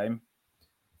waiting game,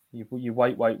 you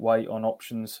wait on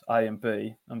options A and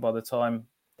B, and by the time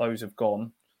those have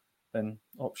gone, then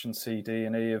options C, D,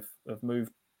 and E have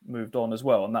moved on as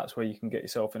well, and that's where you can get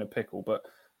yourself in a pickle. But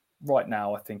right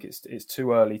now, I think it's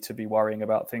too early to be worrying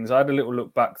about things. I had a little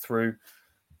look back through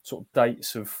sort of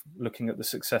dates of looking at the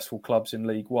successful clubs in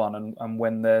League One and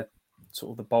when their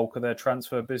sort of the bulk of their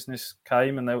transfer business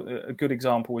came, and a good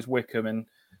example was Wickham in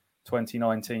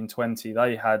 2019-20.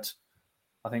 They had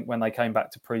I think when they came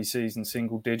back to pre-season,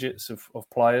 single digits of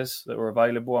players that were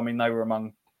available. I mean, they were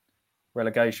among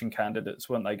relegation candidates,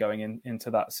 weren't they, going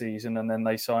into that season? And then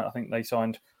they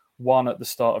signed one at the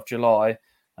start of July,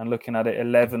 and looking at it,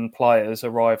 11 players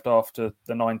arrived after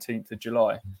the 19th of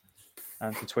July,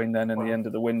 and between then and the end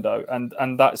of the window.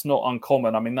 And that's not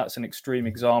uncommon. I mean, that's an extreme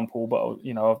example, but,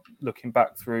 looking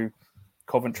back through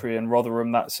Coventry and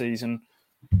Rotherham that season,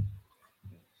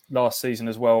 last season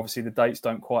as well, obviously the dates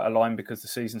don't quite align because the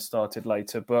season started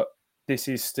later, but this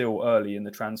is still early in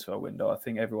the transfer window. I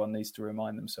think everyone needs to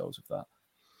remind themselves of that.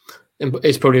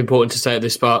 It's probably important to say at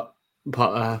this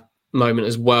moment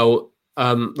as well,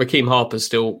 Raheem Harper's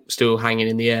still hanging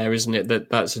in the air, isn't it?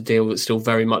 That's a deal that's still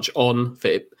very much on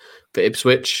for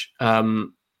Ipswich.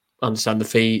 Understand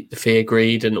the fee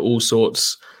agreed and all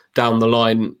sorts down the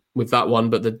line with that one,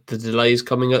 but the delays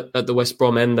coming at the West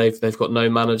Brom end, they've got no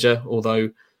manager, although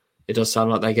it does sound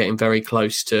like they're getting very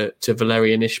close to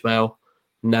Valérien Ismaël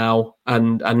now,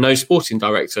 and no sporting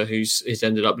director who's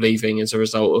ended up leaving as a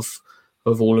result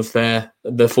of all of the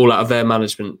fallout of their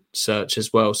management search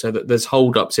as well. So that there's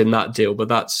hold-ups in that deal, but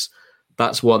that's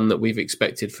one that we've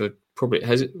expected for probably,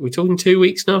 we're talking 2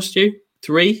 weeks now, Stu?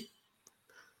 3?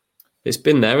 It's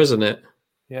been there, isn't it?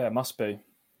 Yeah, it must be.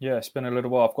 Yeah, it's been a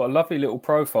little while. I've got a lovely little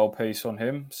profile piece on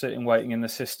him, sitting, waiting in the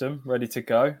system, ready to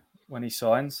go when he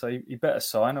signs. So he better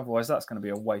sign, otherwise that's going to be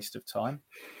a waste of time.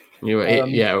 He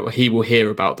will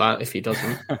hear about that if he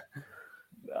doesn't.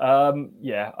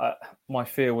 My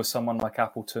fear was someone like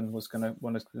Appleton was going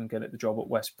to get the job at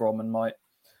West Brom and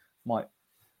might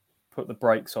put the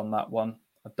brakes on that one.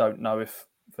 I don't know if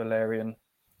Valérien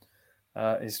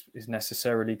is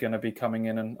necessarily going to be coming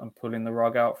in and pulling the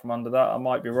rug out from under that. I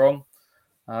might be wrong,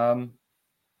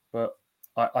 but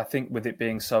I think with it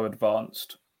being so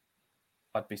advanced,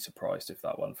 I'd be surprised if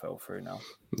that one fell through now.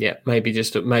 Yeah, maybe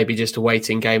just a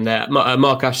waiting game there.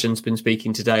 Mark Ashton's been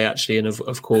speaking today, actually, and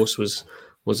of course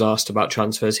was asked about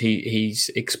transfers. He's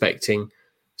expecting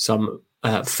some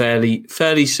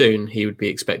fairly soon. He would be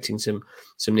expecting some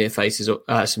new faces.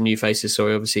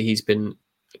 Sorry, obviously he's been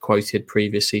quoted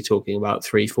previously talking about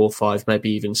 3, 4, 5, maybe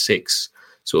even 6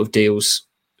 sort of deals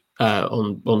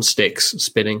on sticks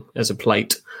spinning as a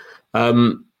plate.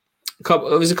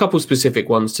 There's a couple specific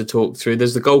ones to talk through.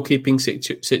 There's the goalkeeping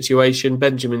situation.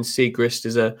 Benjamin Siegrist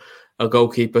is a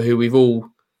goalkeeper who we've all,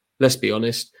 let's be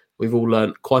honest, we've all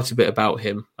learnt quite a bit about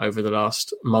him over the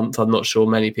last month. I'm not sure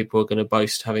many people are going to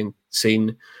boast having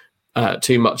seen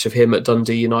too much of him at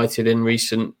Dundee United in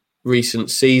recent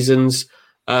seasons.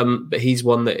 But he's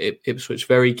one that Ipswich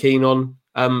very keen on.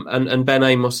 And Ben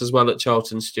Amos as well at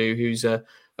Charlton, Stu, who's a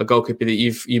goalkeeper that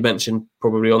you mentioned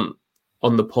probably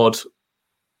on the pod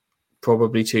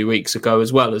probably 2 weeks ago,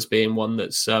 as well as being one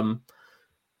that's on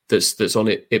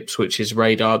Ipswich's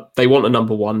radar. They want a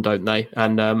number one, don't they?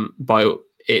 And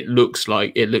it looks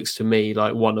to me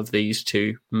like one of these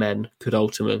two men could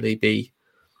ultimately be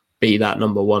that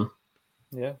number one.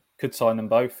 Yeah, could sign them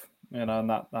both, and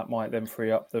that might then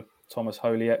free up the Thomas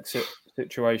Holy exit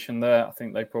situation there. I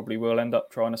think they probably will end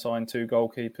up trying to sign 2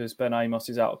 goalkeepers. Ben Amos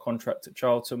is out of contract at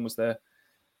Charlton, was their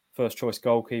first choice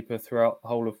goalkeeper throughout the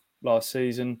whole of last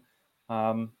season.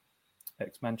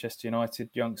 Ex-Manchester United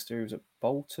youngster who was at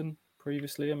Bolton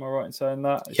previously, am I right in saying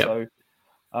that? Yep. So,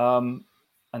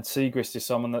 and Siegrist is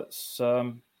someone that's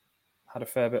had a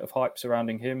fair bit of hype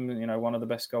surrounding him. One of the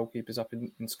best goalkeepers up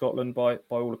in Scotland by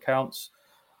all accounts.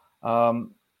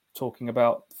 Talking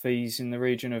about fees in the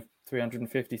region of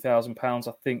 £350,000.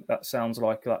 I think that sounds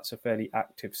like that's a fairly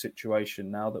active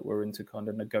situation now that we're into kind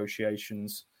of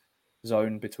negotiations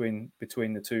zone between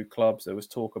the two clubs. There was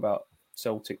talk about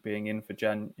Celtic being in for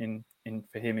him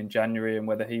in January, and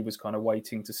whether he was kind of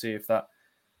waiting to see if that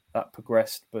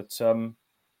progressed. But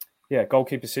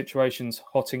goalkeeper situation's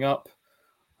hotting up.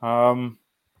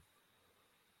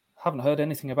 Haven't heard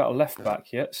anything about a left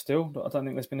back yet. Still, I don't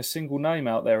think there's been a single name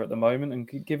out there at the moment.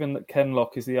 And given that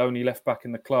Kenlock is the only left back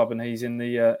in the club, and he's in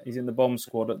the bomb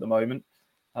squad at the moment,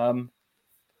 I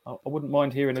wouldn't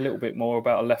mind hearing a little bit more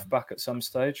about a left back at some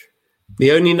stage.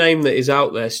 The only name that is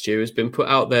out there, Stu, has been put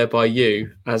out there by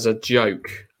you as a joke,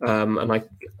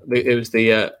 it was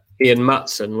the Ian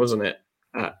Matson, wasn't it?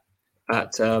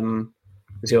 Was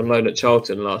he on loan at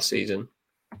Charlton last season?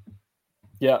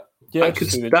 Yeah.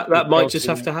 That might just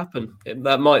have to happen.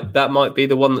 That might be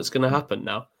the one that's going to happen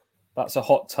now. That's a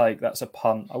hot take. That's a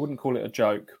punt. I wouldn't call it a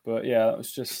joke, but yeah, that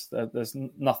was just there's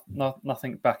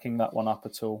nothing backing that one up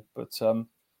at all. But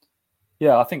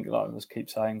I think, like I just keep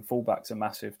saying, fullbacks are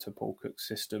massive to Paul Cook's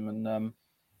system, and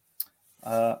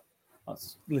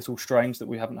it's a little strange that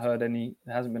we haven't heard any.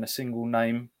 There hasn't been a single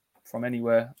name from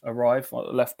anywhere arrive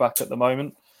at left back at the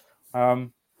moment.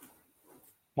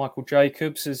 Michael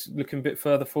Jacobs is looking a bit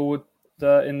further forward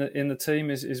in the team.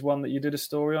 Is one that you did a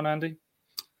story on, Andy?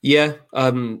 Yeah,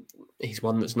 he's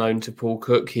one that's known to Paul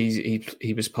Cook.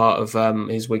 He was part of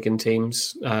his Wigan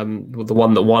teams, the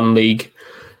one that won League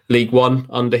One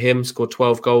under him. Scored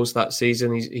 12 goals that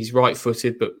season. He's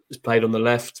right-footed, but has played on the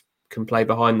left. Can play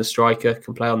behind the striker.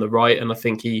 Can play on the right, and I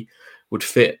think he would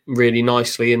fit really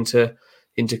nicely into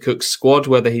Cook's squad.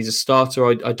 Whether he's a starter,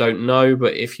 I don't know.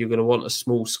 But if you're going to want a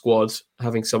small squad,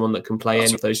 having someone that can play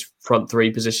any of those front three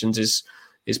positions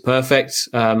is perfect.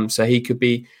 So he could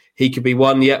be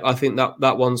one. Yeah, I think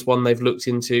that one's one they've looked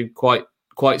into quite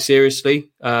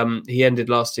seriously. He ended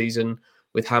last season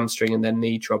with hamstring and then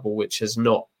knee trouble, which has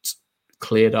not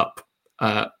cleared up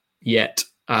yet.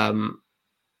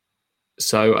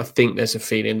 So I think there's a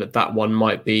feeling that one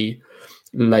might be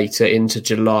later into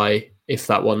July if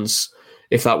that one's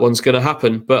going to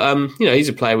happen. But he's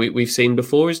a player we've seen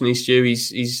before, isn't he, Stu?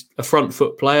 He's a front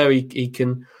foot player. He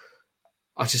can.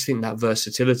 I just think that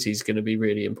versatility is going to be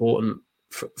really important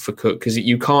for Cook, because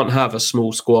you can't have a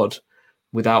small squad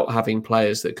without having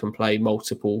players that can play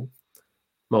multiple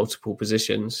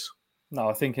positions. No,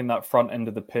 I think in that front end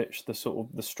of the pitch, the sort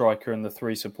of the striker and the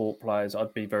three support players,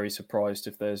 I'd be very surprised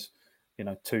if there's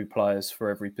two players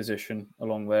for every position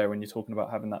along there. When you're talking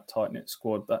about having that tight knit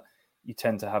squad, that you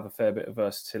tend to have a fair bit of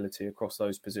versatility across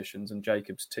those positions, and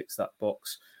Jacobs ticks that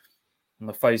box. On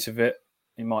the face of it,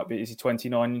 is he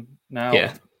 29 now?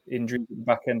 Yeah. Injury at the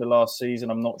back end of last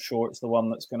season. I'm not sure it's the one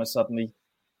that's going to suddenly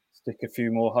stick a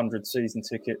few more 100 season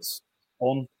tickets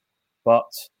on,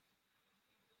 but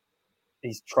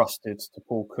he's trusted to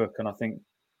Paul Cook, and I think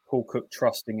Paul Cook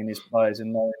trusting in his players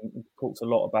and knowing, he talks a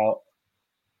lot about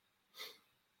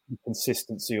the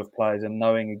consistency of players and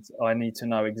knowing I need to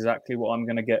know exactly what I'm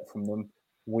going to get from them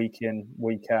week in,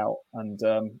 week out, and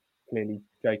clearly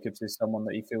Jacobs is someone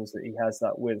that he feels that he has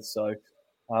that with. So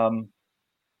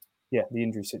the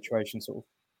injury situation sort of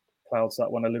clouds that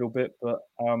one a little bit, but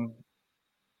I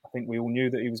think we all knew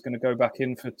that he was going to go back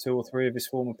in for two or three of his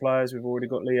former players. We've already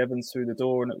got Lee Evans through the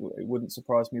door, and it wouldn't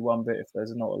surprise me one bit if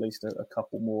there's not at least a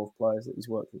couple more of players that he's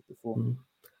worked with before.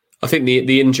 I think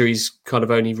the injuries kind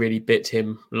of only really bit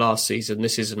him last season.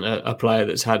 This isn't a player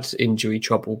that's had injury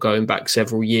trouble going back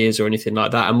several years or anything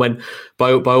like that. And when,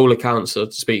 by all accounts,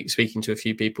 speaking to a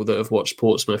few people that have watched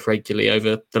Portsmouth regularly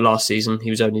over the last season, he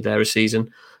was only there a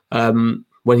season.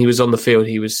 When he was on the field,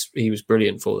 he was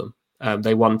brilliant for them.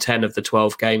 They won 10 of the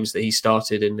 12 games that he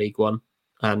started in League One,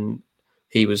 and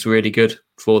he was really good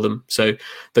for them. So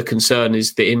the concern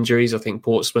is the injuries. I think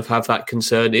Portsmouth have that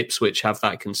concern. Ipswich have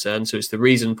that concern. So it's the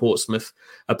reason Portsmouth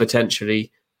are potentially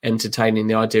entertaining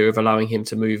the idea of allowing him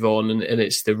to move on. And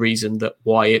it's the reason that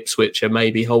why Ipswich are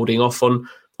maybe holding off on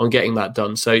getting that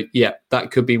done. So yeah,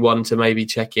 that could be one to maybe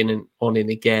check in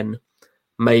again,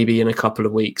 maybe in a couple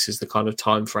of weeks is the kind of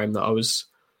time frame that I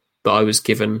was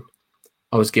given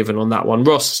on that one.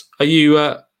 Ross, are you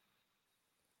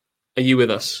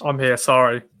with us? I'm here.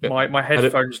 Sorry, my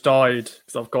headphones died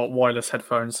because I've got wireless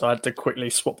headphones, so I had to quickly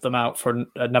swap them out for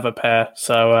another pair.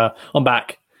 So I'm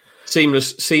back.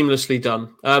 Seamlessly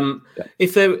done.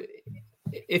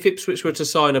 If Ipswich were to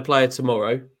sign a player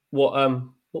tomorrow,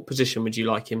 what position would you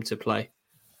like him to play?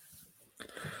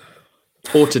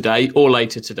 Or today, or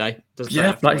later today?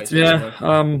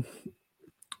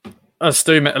 As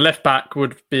Stu, a left back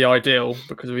would be ideal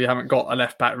because we haven't got a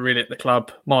left back really at the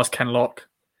club. Mars Kenlock.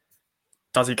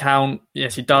 Does he count?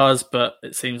 Yes, he does, but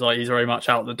it seems like he's very much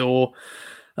out the door.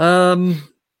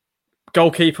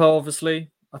 Goalkeeper, obviously.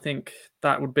 I think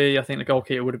the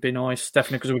goalkeeper would have been nice,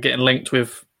 definitely, because we're getting linked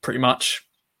with pretty much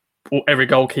every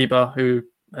goalkeeper who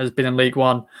has been in League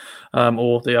One,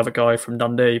 or the other guy from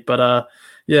Dundee. But a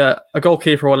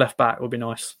goalkeeper or a left back would be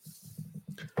nice.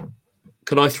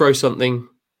 Can I throw something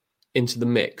into the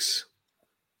mix?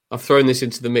 I've thrown this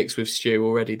into the mix with Stu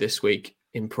already this week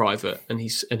in private, and he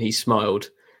smiled.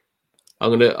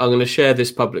 I'm gonna share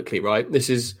this publicly, right? This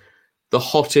is the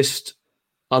hottest,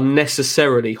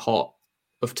 unnecessarily hot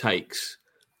of takes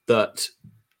that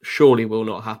surely will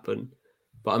not happen,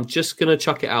 but I'm just gonna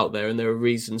chuck it out there, and there are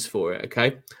reasons for it.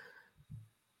 Okay,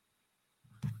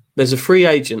 there's a free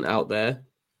agent out there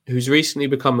who's recently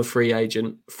become a free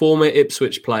agent, former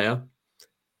Ipswich player,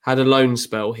 had a loan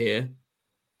spell here,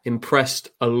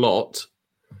 impressed a lot,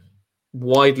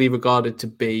 widely regarded to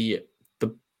be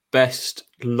the best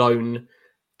loan,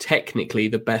 technically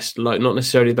the best loan, not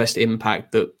necessarily the best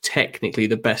impact, but technically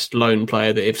the best loan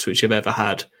player that Ipswich have ever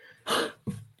had. I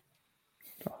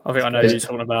think I know who you're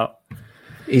talking about.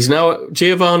 He's now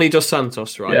Giovanni Dos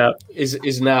Santos, right? Yeah.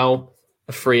 Is now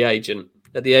a free agent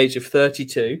at the age of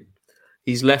 32.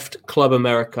 He's left Club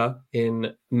America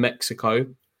in Mexico.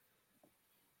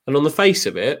 And on the face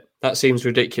of it, that seems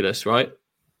ridiculous, right?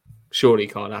 Surely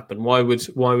can't happen. Why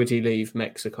would he leave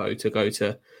Mexico to go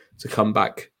to come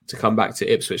back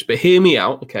to Ipswich? But hear me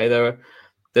out, okay?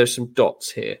 There's some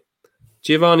dots here.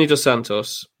 Giovanni Dos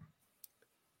Santos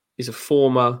is a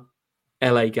former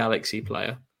LA Galaxy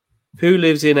player. Who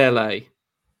lives in LA?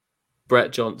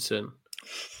 Brett Johnson.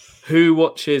 Who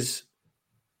watches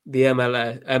the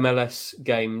MLS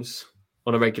games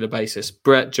on a regular basis?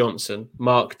 Brett Johnson,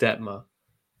 Mark Detmer,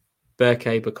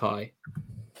 Berke Bakai.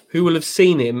 Who will have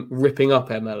seen him ripping up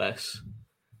MLS?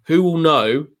 Who will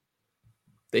know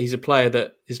that he's a player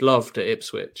that is loved at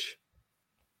Ipswich?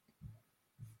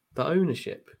 The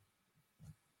ownership.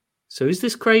 So is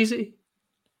this crazy?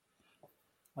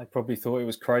 I probably thought it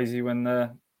was crazy when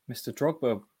Mr.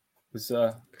 Drogba was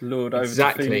lured over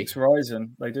Exactly. to Phoenix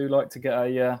Rising. They do like to get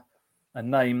a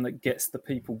name that gets the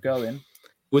people going.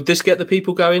 Would this get the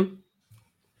people going?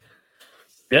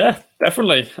 Yeah,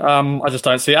 definitely. I just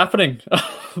don't see it happening.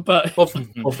 But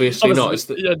obviously not.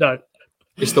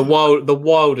 It's the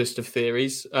wildest of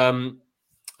theories.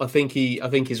 I think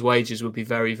his wages would be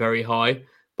very, very high.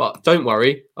 But don't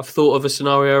worry, I've thought of a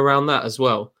scenario around that as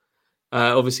well.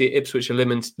 Obviously, Ipswich are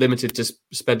limited to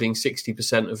spending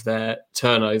 60% of their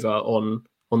turnover on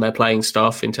their playing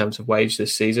staff in terms of wage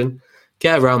this season.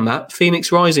 Get around that.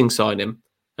 Phoenix Rising sign him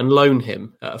and loan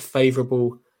him at a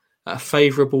favourable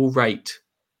rate,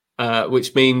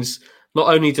 which means not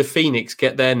only do Phoenix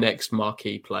get their next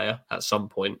marquee player at some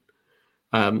point,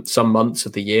 some months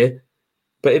of the year,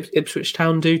 but Ipswich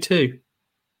Town do too.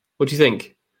 What do you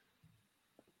think?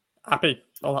 Happy.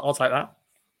 I'll take that.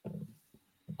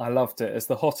 I loved it. It's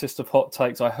the hottest of hot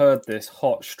takes. I heard this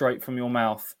hot straight from your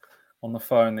mouth on the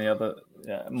phone the other.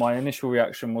 Yeah, my initial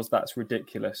reaction was that's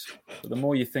ridiculous. But the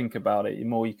more you think about it, the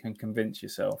more you can convince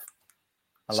yourself.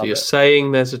 So you're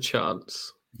saying there's a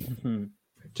chance.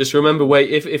 Just remember,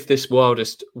 if this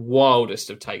wildest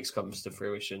of takes comes to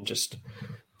fruition, just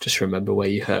remember where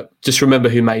you hurt. Just remember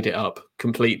who made it up.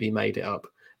 Completely made it up.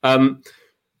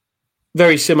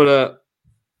 Very similar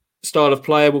style of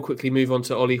player. We'll quickly move on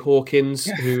to Ollie Hawkins,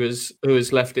 who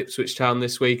has left Ipswich Town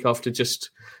this week after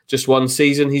just one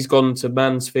season. He's gone to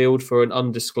Mansfield for an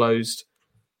undisclosed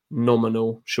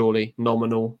nominal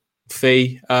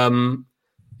fee.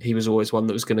 He was always one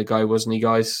that was going to go, wasn't he,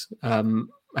 guys?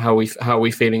 How are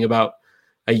we feeling about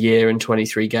a year and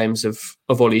 23 games of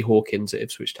Ollie Hawkins at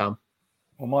Ipswich Town?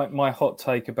 Well, my hot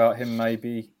take about him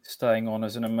maybe staying on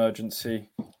as an emergency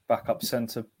backup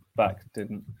centre back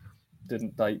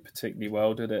didn't date particularly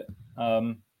well, did it?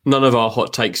 None of our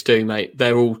hot takes do, mate.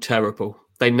 They're all terrible.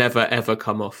 They never, ever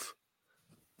come off.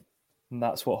 And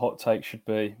that's what hot takes should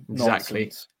be.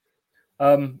 Exactly.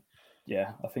 Nonsense.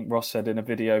 Yeah, I think Ross said in a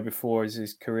video before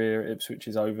his career at Ipswich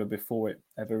is over before it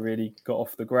ever really got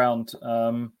off the ground.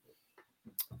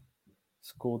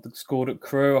 Scored at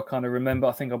Crewe. I kind of remember.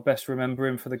 I think I best remember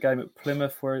him for the game at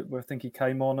Plymouth where I think he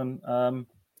came on and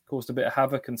caused a bit of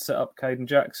havoc and set up Caden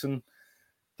Jackson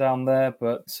down there.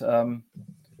 But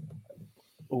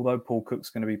although Paul Cook's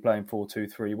going to be playing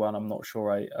 4-2-3-1, I'm not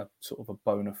sure a sort of a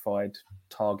bona fide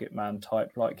target man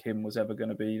type like him was ever going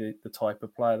to be the type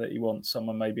of player that he wants.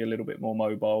 Someone maybe a little bit more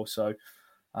mobile. So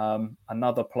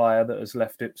another player that has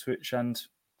left Ipswich and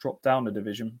dropped down a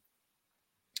division.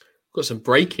 Got some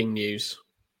breaking news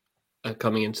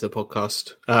coming into the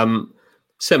podcast.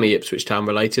 Semi-Ipswich Town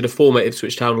related. A former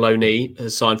Ipswich Town loanee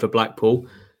has signed for Blackpool.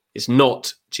 It's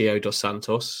not Gio Dos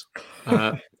Santos.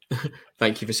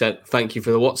 Thank you for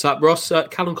the WhatsApp, Ross.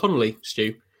 Callum Connolly,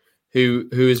 Stu, who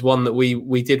is one that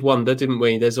we did wonder, didn't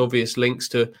we? There's obvious links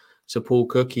to Paul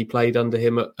Cook. He played under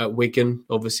him at Wigan.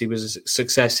 Obviously, was a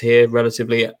success here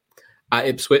relatively at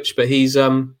Ipswich, but he's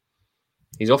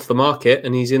off the market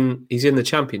and he's in the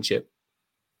Championship.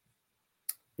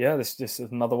 Yeah, this is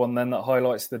another one then that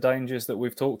highlights the dangers that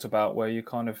we've talked about, where you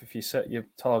kind of, if you set your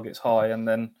targets high and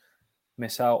then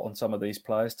miss out on some of these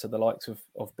players to the likes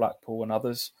of Blackpool and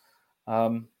others,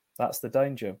 that's the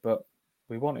danger. But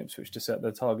we want Ipswich to set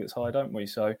their targets high, don't we?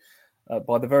 So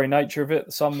by the very nature of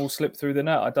it, some will slip through the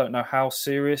net. I don't know how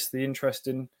serious the interest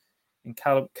in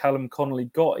Callum Connolly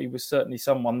got. He was certainly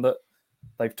someone that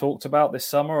they've talked about this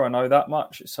summer. I know that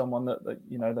much. It's someone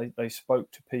that they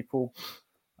spoke to people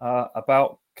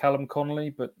about Callum Connolly,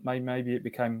 but maybe it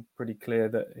became pretty clear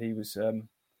that he was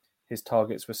his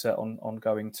targets were set on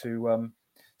going to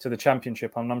the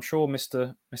Championship. And I'm sure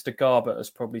Mr. Garbutt has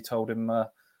probably told him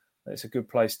that it's a good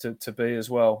place to be as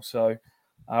well. So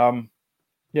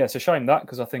it's a shame that,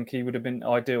 because I think he would have been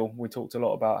ideal. We talked a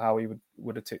lot about how he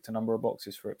would have ticked a number of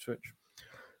boxes for Ipswich.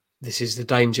 This is the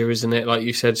danger, isn't it? Like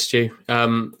you said, Stu,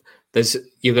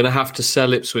 you're going to have to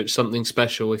sell Ipswich something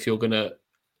special if you're going to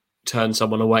turn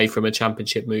someone away from a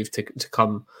Championship move to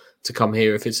come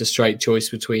here if it's a straight choice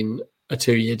between a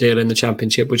 2-year deal in the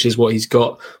Championship, which is what he's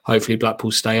got. Hopefully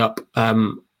Blackpool stay up,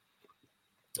 so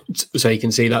you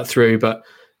can see that through. But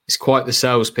it's quite the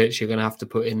sales pitch you're going to have to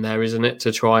put in there, isn't it,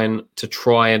 to try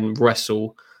and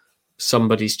wrestle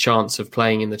somebody's chance of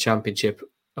playing in the Championship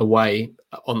away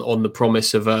on the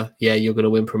promise of you're going to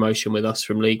win promotion with us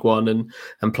from League One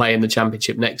and play in the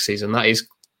Championship next season.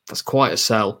 That's quite a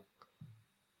sell.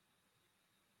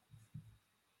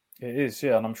 It is,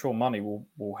 yeah, and I'm sure money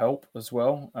will help as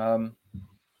well.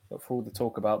 But for all the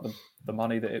talk about the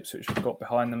money that Ipswich have got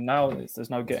behind them now, there's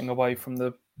no getting away from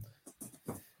the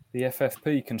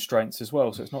FFP constraints as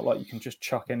well. So it's not like you can just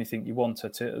chuck anything you want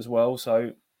at it as well.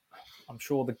 So I'm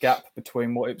sure the gap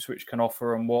between what Ipswich can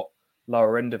offer and what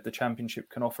lower end of the Championship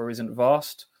can offer isn't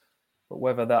vast. But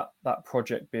whether that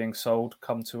project being sold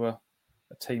come to a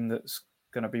team that's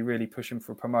going to be really pushing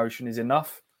for promotion is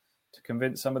enough to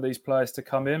convince some of these players to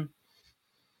come in,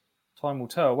 time will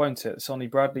tell, won't it? Sonny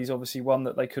Bradley's obviously one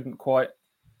that they couldn't quite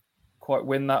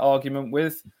win that argument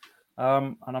with.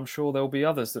 And I'm sure there'll be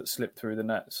others that slip through the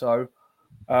net. So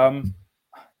we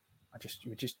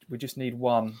just need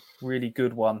one really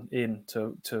good one in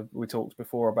to we talked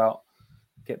before about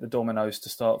get the dominoes to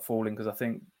start falling, because I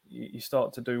think you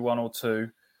start to do one or two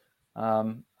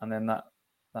and then that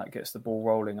gets the ball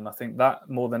rolling. And I think that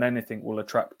more than anything will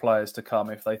attract players to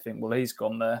come if they think, well, he's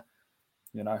gone there.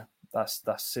 That's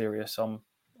serious. I'm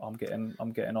getting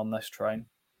on this train.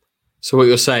 So what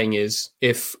you're saying is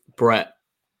if Brett,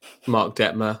 Mark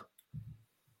Detmer,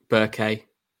 Berkay,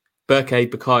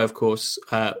 of course,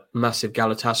 massive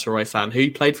Galatasaray fan.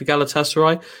 Who played for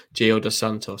Galatasaray? Gio dos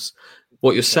Santos.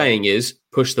 What you're saying is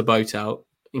push the boat out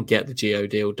and get the Gio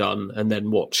deal done, and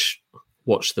then watch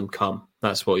them come.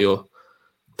 That's what you're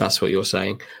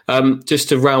saying. Just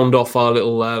to round off our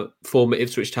little former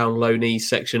Ipswich Town loanee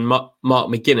section, Mark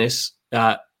McGuinness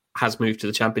has moved to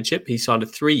the Championship. He signed a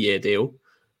 3-year deal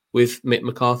with Mick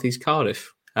McCarthy's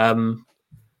Cardiff.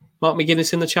 Mark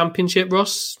McGuinness in the Championship,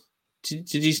 Ross?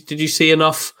 Did you see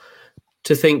enough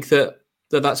to think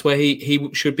that's where he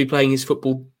should be playing his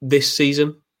football this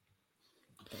season?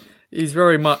 He's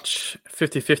very much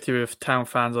 50-50 with Town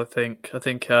fans, I think.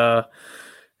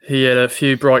 He had a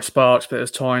few bright sparks, but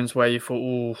there's times where you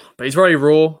thought, but he's very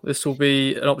raw. This will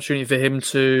be an opportunity for him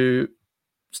to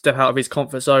step out of his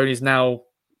comfort zone. He's now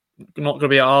not going to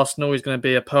be at Arsenal. He's going to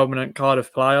be a permanent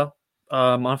Cardiff player.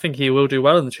 I think he will do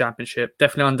well in the Championship,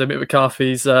 definitely under Mick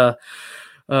McCarthy's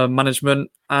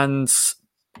management, and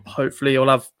hopefully he'll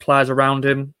have players around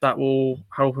him that will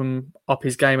help him up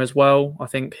his game as well. I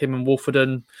think him and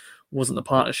Wolfenden wasn't the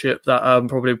partnership that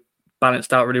probably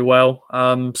balanced out really well.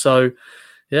 So,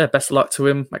 yeah, best of luck to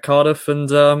him at Cardiff,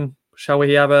 and shall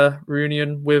we have a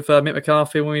reunion with Mick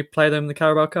McCarthy when we play them in the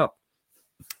Carabao Cup?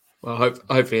 Well,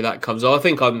 hopefully that comes. I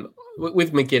think I'm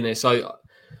with McGuinness.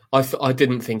 I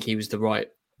didn't think he was the right.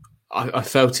 I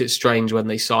felt it strange when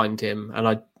they signed him, and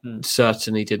I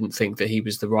certainly didn't think that he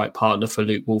was the right partner for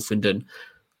Luke Wolfenden.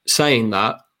 Saying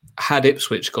that, had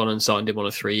Ipswich gone and signed him on a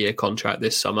 3-year contract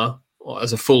this summer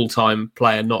as a full-time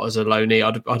player, not as a loanee,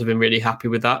 I'd have been really happy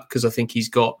with that, because I think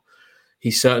he's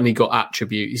certainly got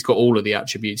attribute. He's got all of the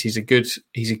attributes. He's a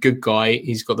good guy.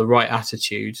 He's got the right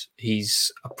attitude.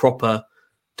 He's a proper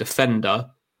defender.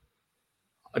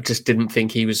 I just didn't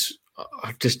think he was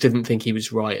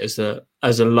right as a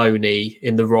loanee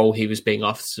in the role he was being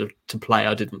asked to play.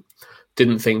 I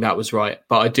didn't think that was right.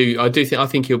 But I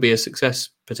think he'll be a success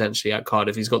potentially at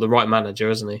Cardiff. He's got the right manager,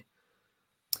 hasn't he?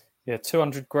 Yeah,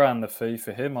 $200,000 the fee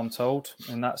for him, I'm told,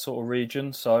 in that sort of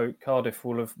region. So Cardiff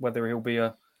will have, whether he'll be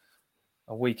a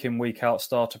week in, week out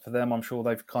starter for them, I'm sure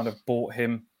they've kind of bought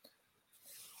him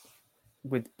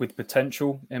with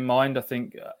potential in mind. I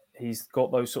think he's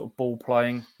got those sort of ball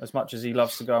playing, as much as he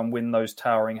loves to go and win those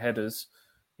towering headers.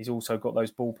 He's also got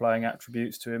those ball playing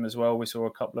attributes to him as well. We saw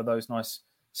a couple of those nice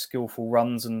skillful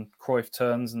runs and Cruyff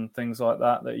turns and things like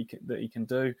that he can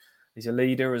do. He's a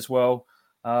leader as well.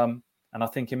 And I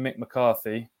think in Mick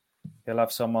McCarthy, he'll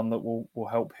have someone that will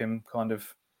help him kind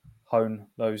of hone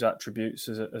those attributes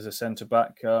as a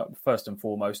centre-back. First and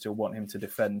foremost, he'll want him to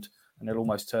defend, and he'll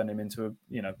almost turn him into a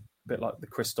bit like the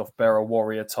Christoph Berra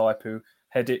warrior type who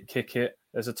head it, kick it.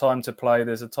 There's a time to play,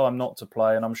 there's a time not to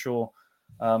play, and I'm sure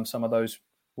some of those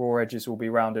raw edges will be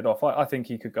rounded off. I think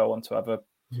he could go on to have a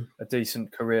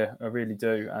decent career. I really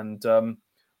do. And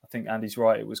I think Andy's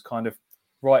right. It was kind of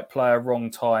right player, wrong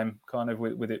time, kind of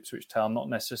with Ipswich Town. Not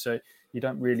necessarily. You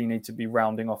don't really need to be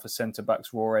rounding off a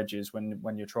centre-back's raw edges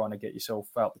when you're trying to get yourself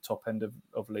out the top end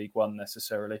of League One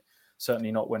necessarily.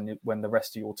 Certainly not when the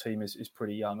rest of your team is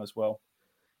pretty young as well.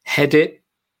 Head it,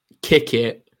 kick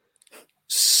it,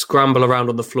 scramble around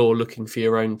on the floor looking for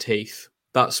your own teeth.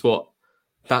 That's what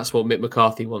Mick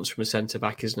McCarthy wants from a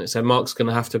centre-back, isn't it? So Mark's going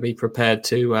to have to be prepared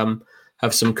to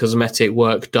have some cosmetic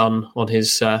work done on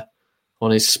his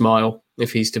smile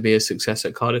if he's to be a success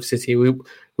at Cardiff City.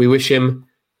 We wish him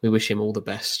all the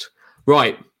best.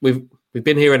 Right, we've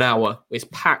been here an hour. It's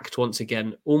packed once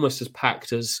again, almost as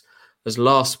packed as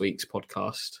last week's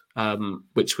podcast,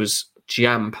 which was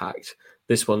jam-packed.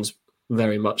 This one's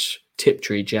very much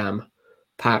Tiptree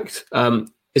jam-packed.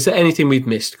 Is there anything we've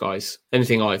missed, guys?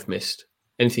 Anything I've missed?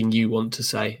 Anything you want to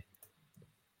say?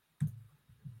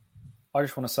 I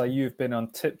just want to say you've been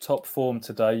on tip-top form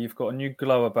today. You've got a new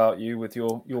glow about you with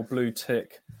your blue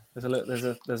tick.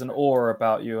 There's an aura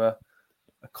about you, a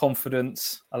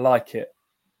confidence. I like it.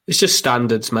 It's just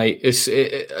standards, mate.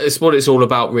 It's what it's all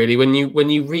about, really. When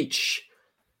you reach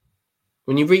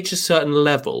a certain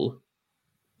level,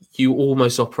 you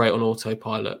almost operate on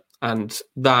autopilot, and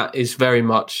that is very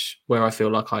much where I feel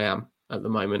like I am at the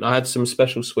moment. I had some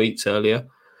special sweets earlier,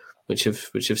 which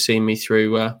have seen me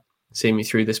through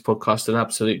this podcast, an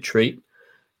absolute treat.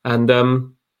 And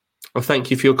I thank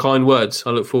you for your kind words. I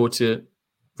look forward to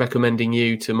recommending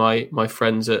you to my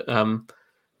friends at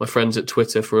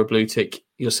Twitter for a blue tick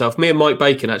yourself. Me and Mike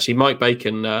Bacon, actually. Mike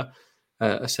Bacon, a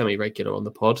semi-regular on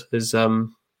the pod, he's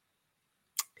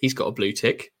got a blue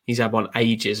tick. He's had one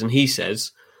ages, and he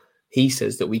says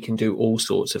that we can do all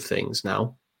sorts of things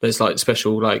now. There's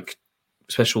special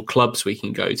clubs we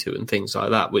can go to and things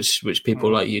like that, which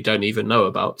people like you don't even know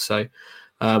about. So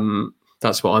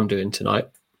that's what I'm doing tonight.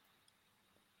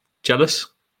 Jealous?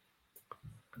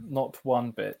 Not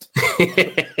one bit.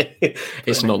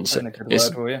 It's nonsense.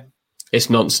 It's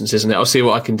nonsense, isn't it? I'll see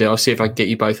what I can do. I'll see if I can get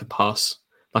you both a pass,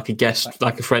 like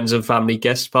a friends and family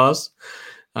guest pass.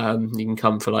 You can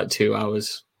come for like 2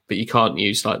 hours, but you can't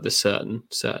use like the certain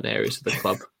areas of the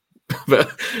club.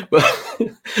 but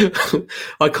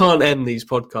I can't end these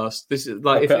podcasts. This is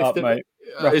like mate.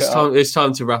 It's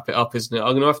time to wrap it up, isn't it?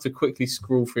 I'm going to have to quickly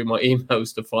scroll through my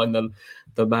emails to find the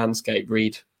Manscaped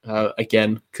read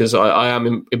again, because I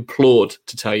am implored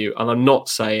to tell you, and I'm not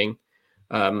saying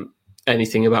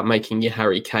anything about making your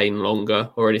Harry Kane longer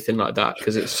or anything like that,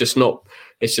 because it's just not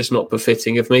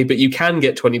befitting of me. But you can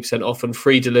get 20% off and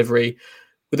free delivery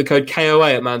with the code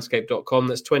KOA at manscaped.com.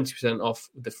 That's 20% off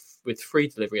with free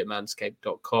delivery at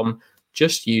manscaped.com,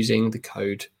 just using the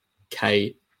code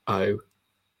KOA.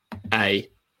 I'm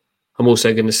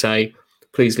also going to say,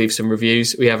 please leave some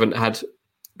reviews. We haven't had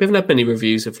many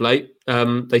reviews of late.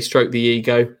 They stroke the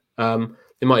ego.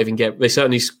 They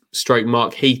certainly stroke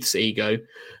Mark Heath's ego,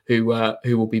 who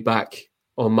will be back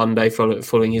on Monday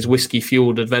following his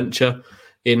whiskey-fueled adventure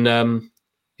in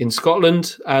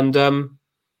Scotland. And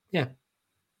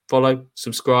follow,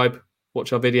 subscribe,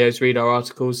 watch our videos, read our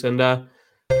articles, and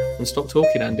stop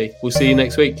talking, Andy. We'll see you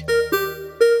next week.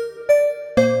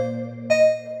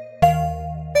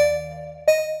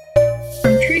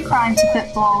 From true crime to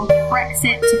football,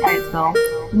 Brexit to Codeville.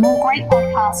 For more great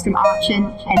podcasts from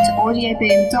Archon, head to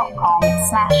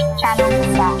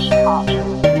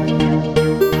audioboom.com/channel/Archon.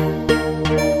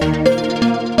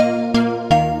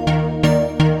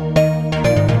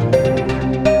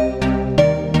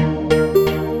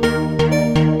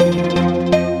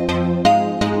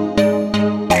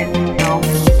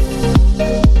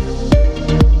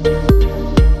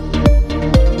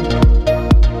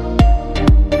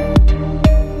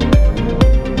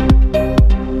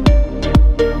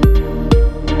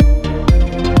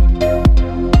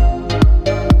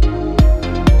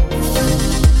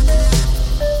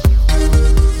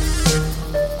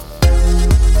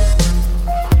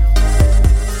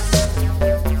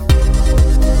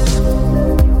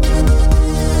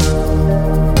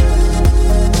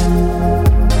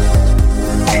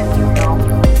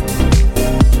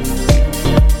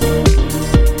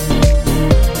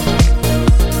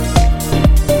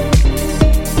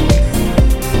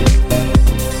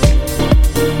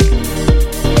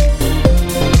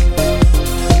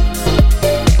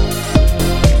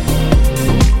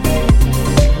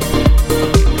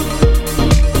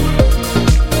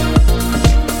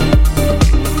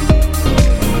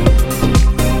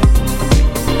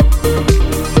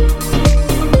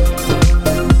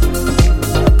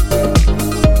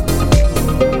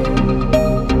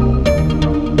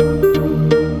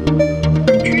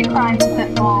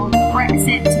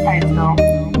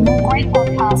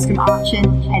 From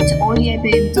Archon, head to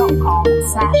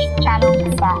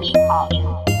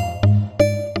audioboom.com/channel/Archon.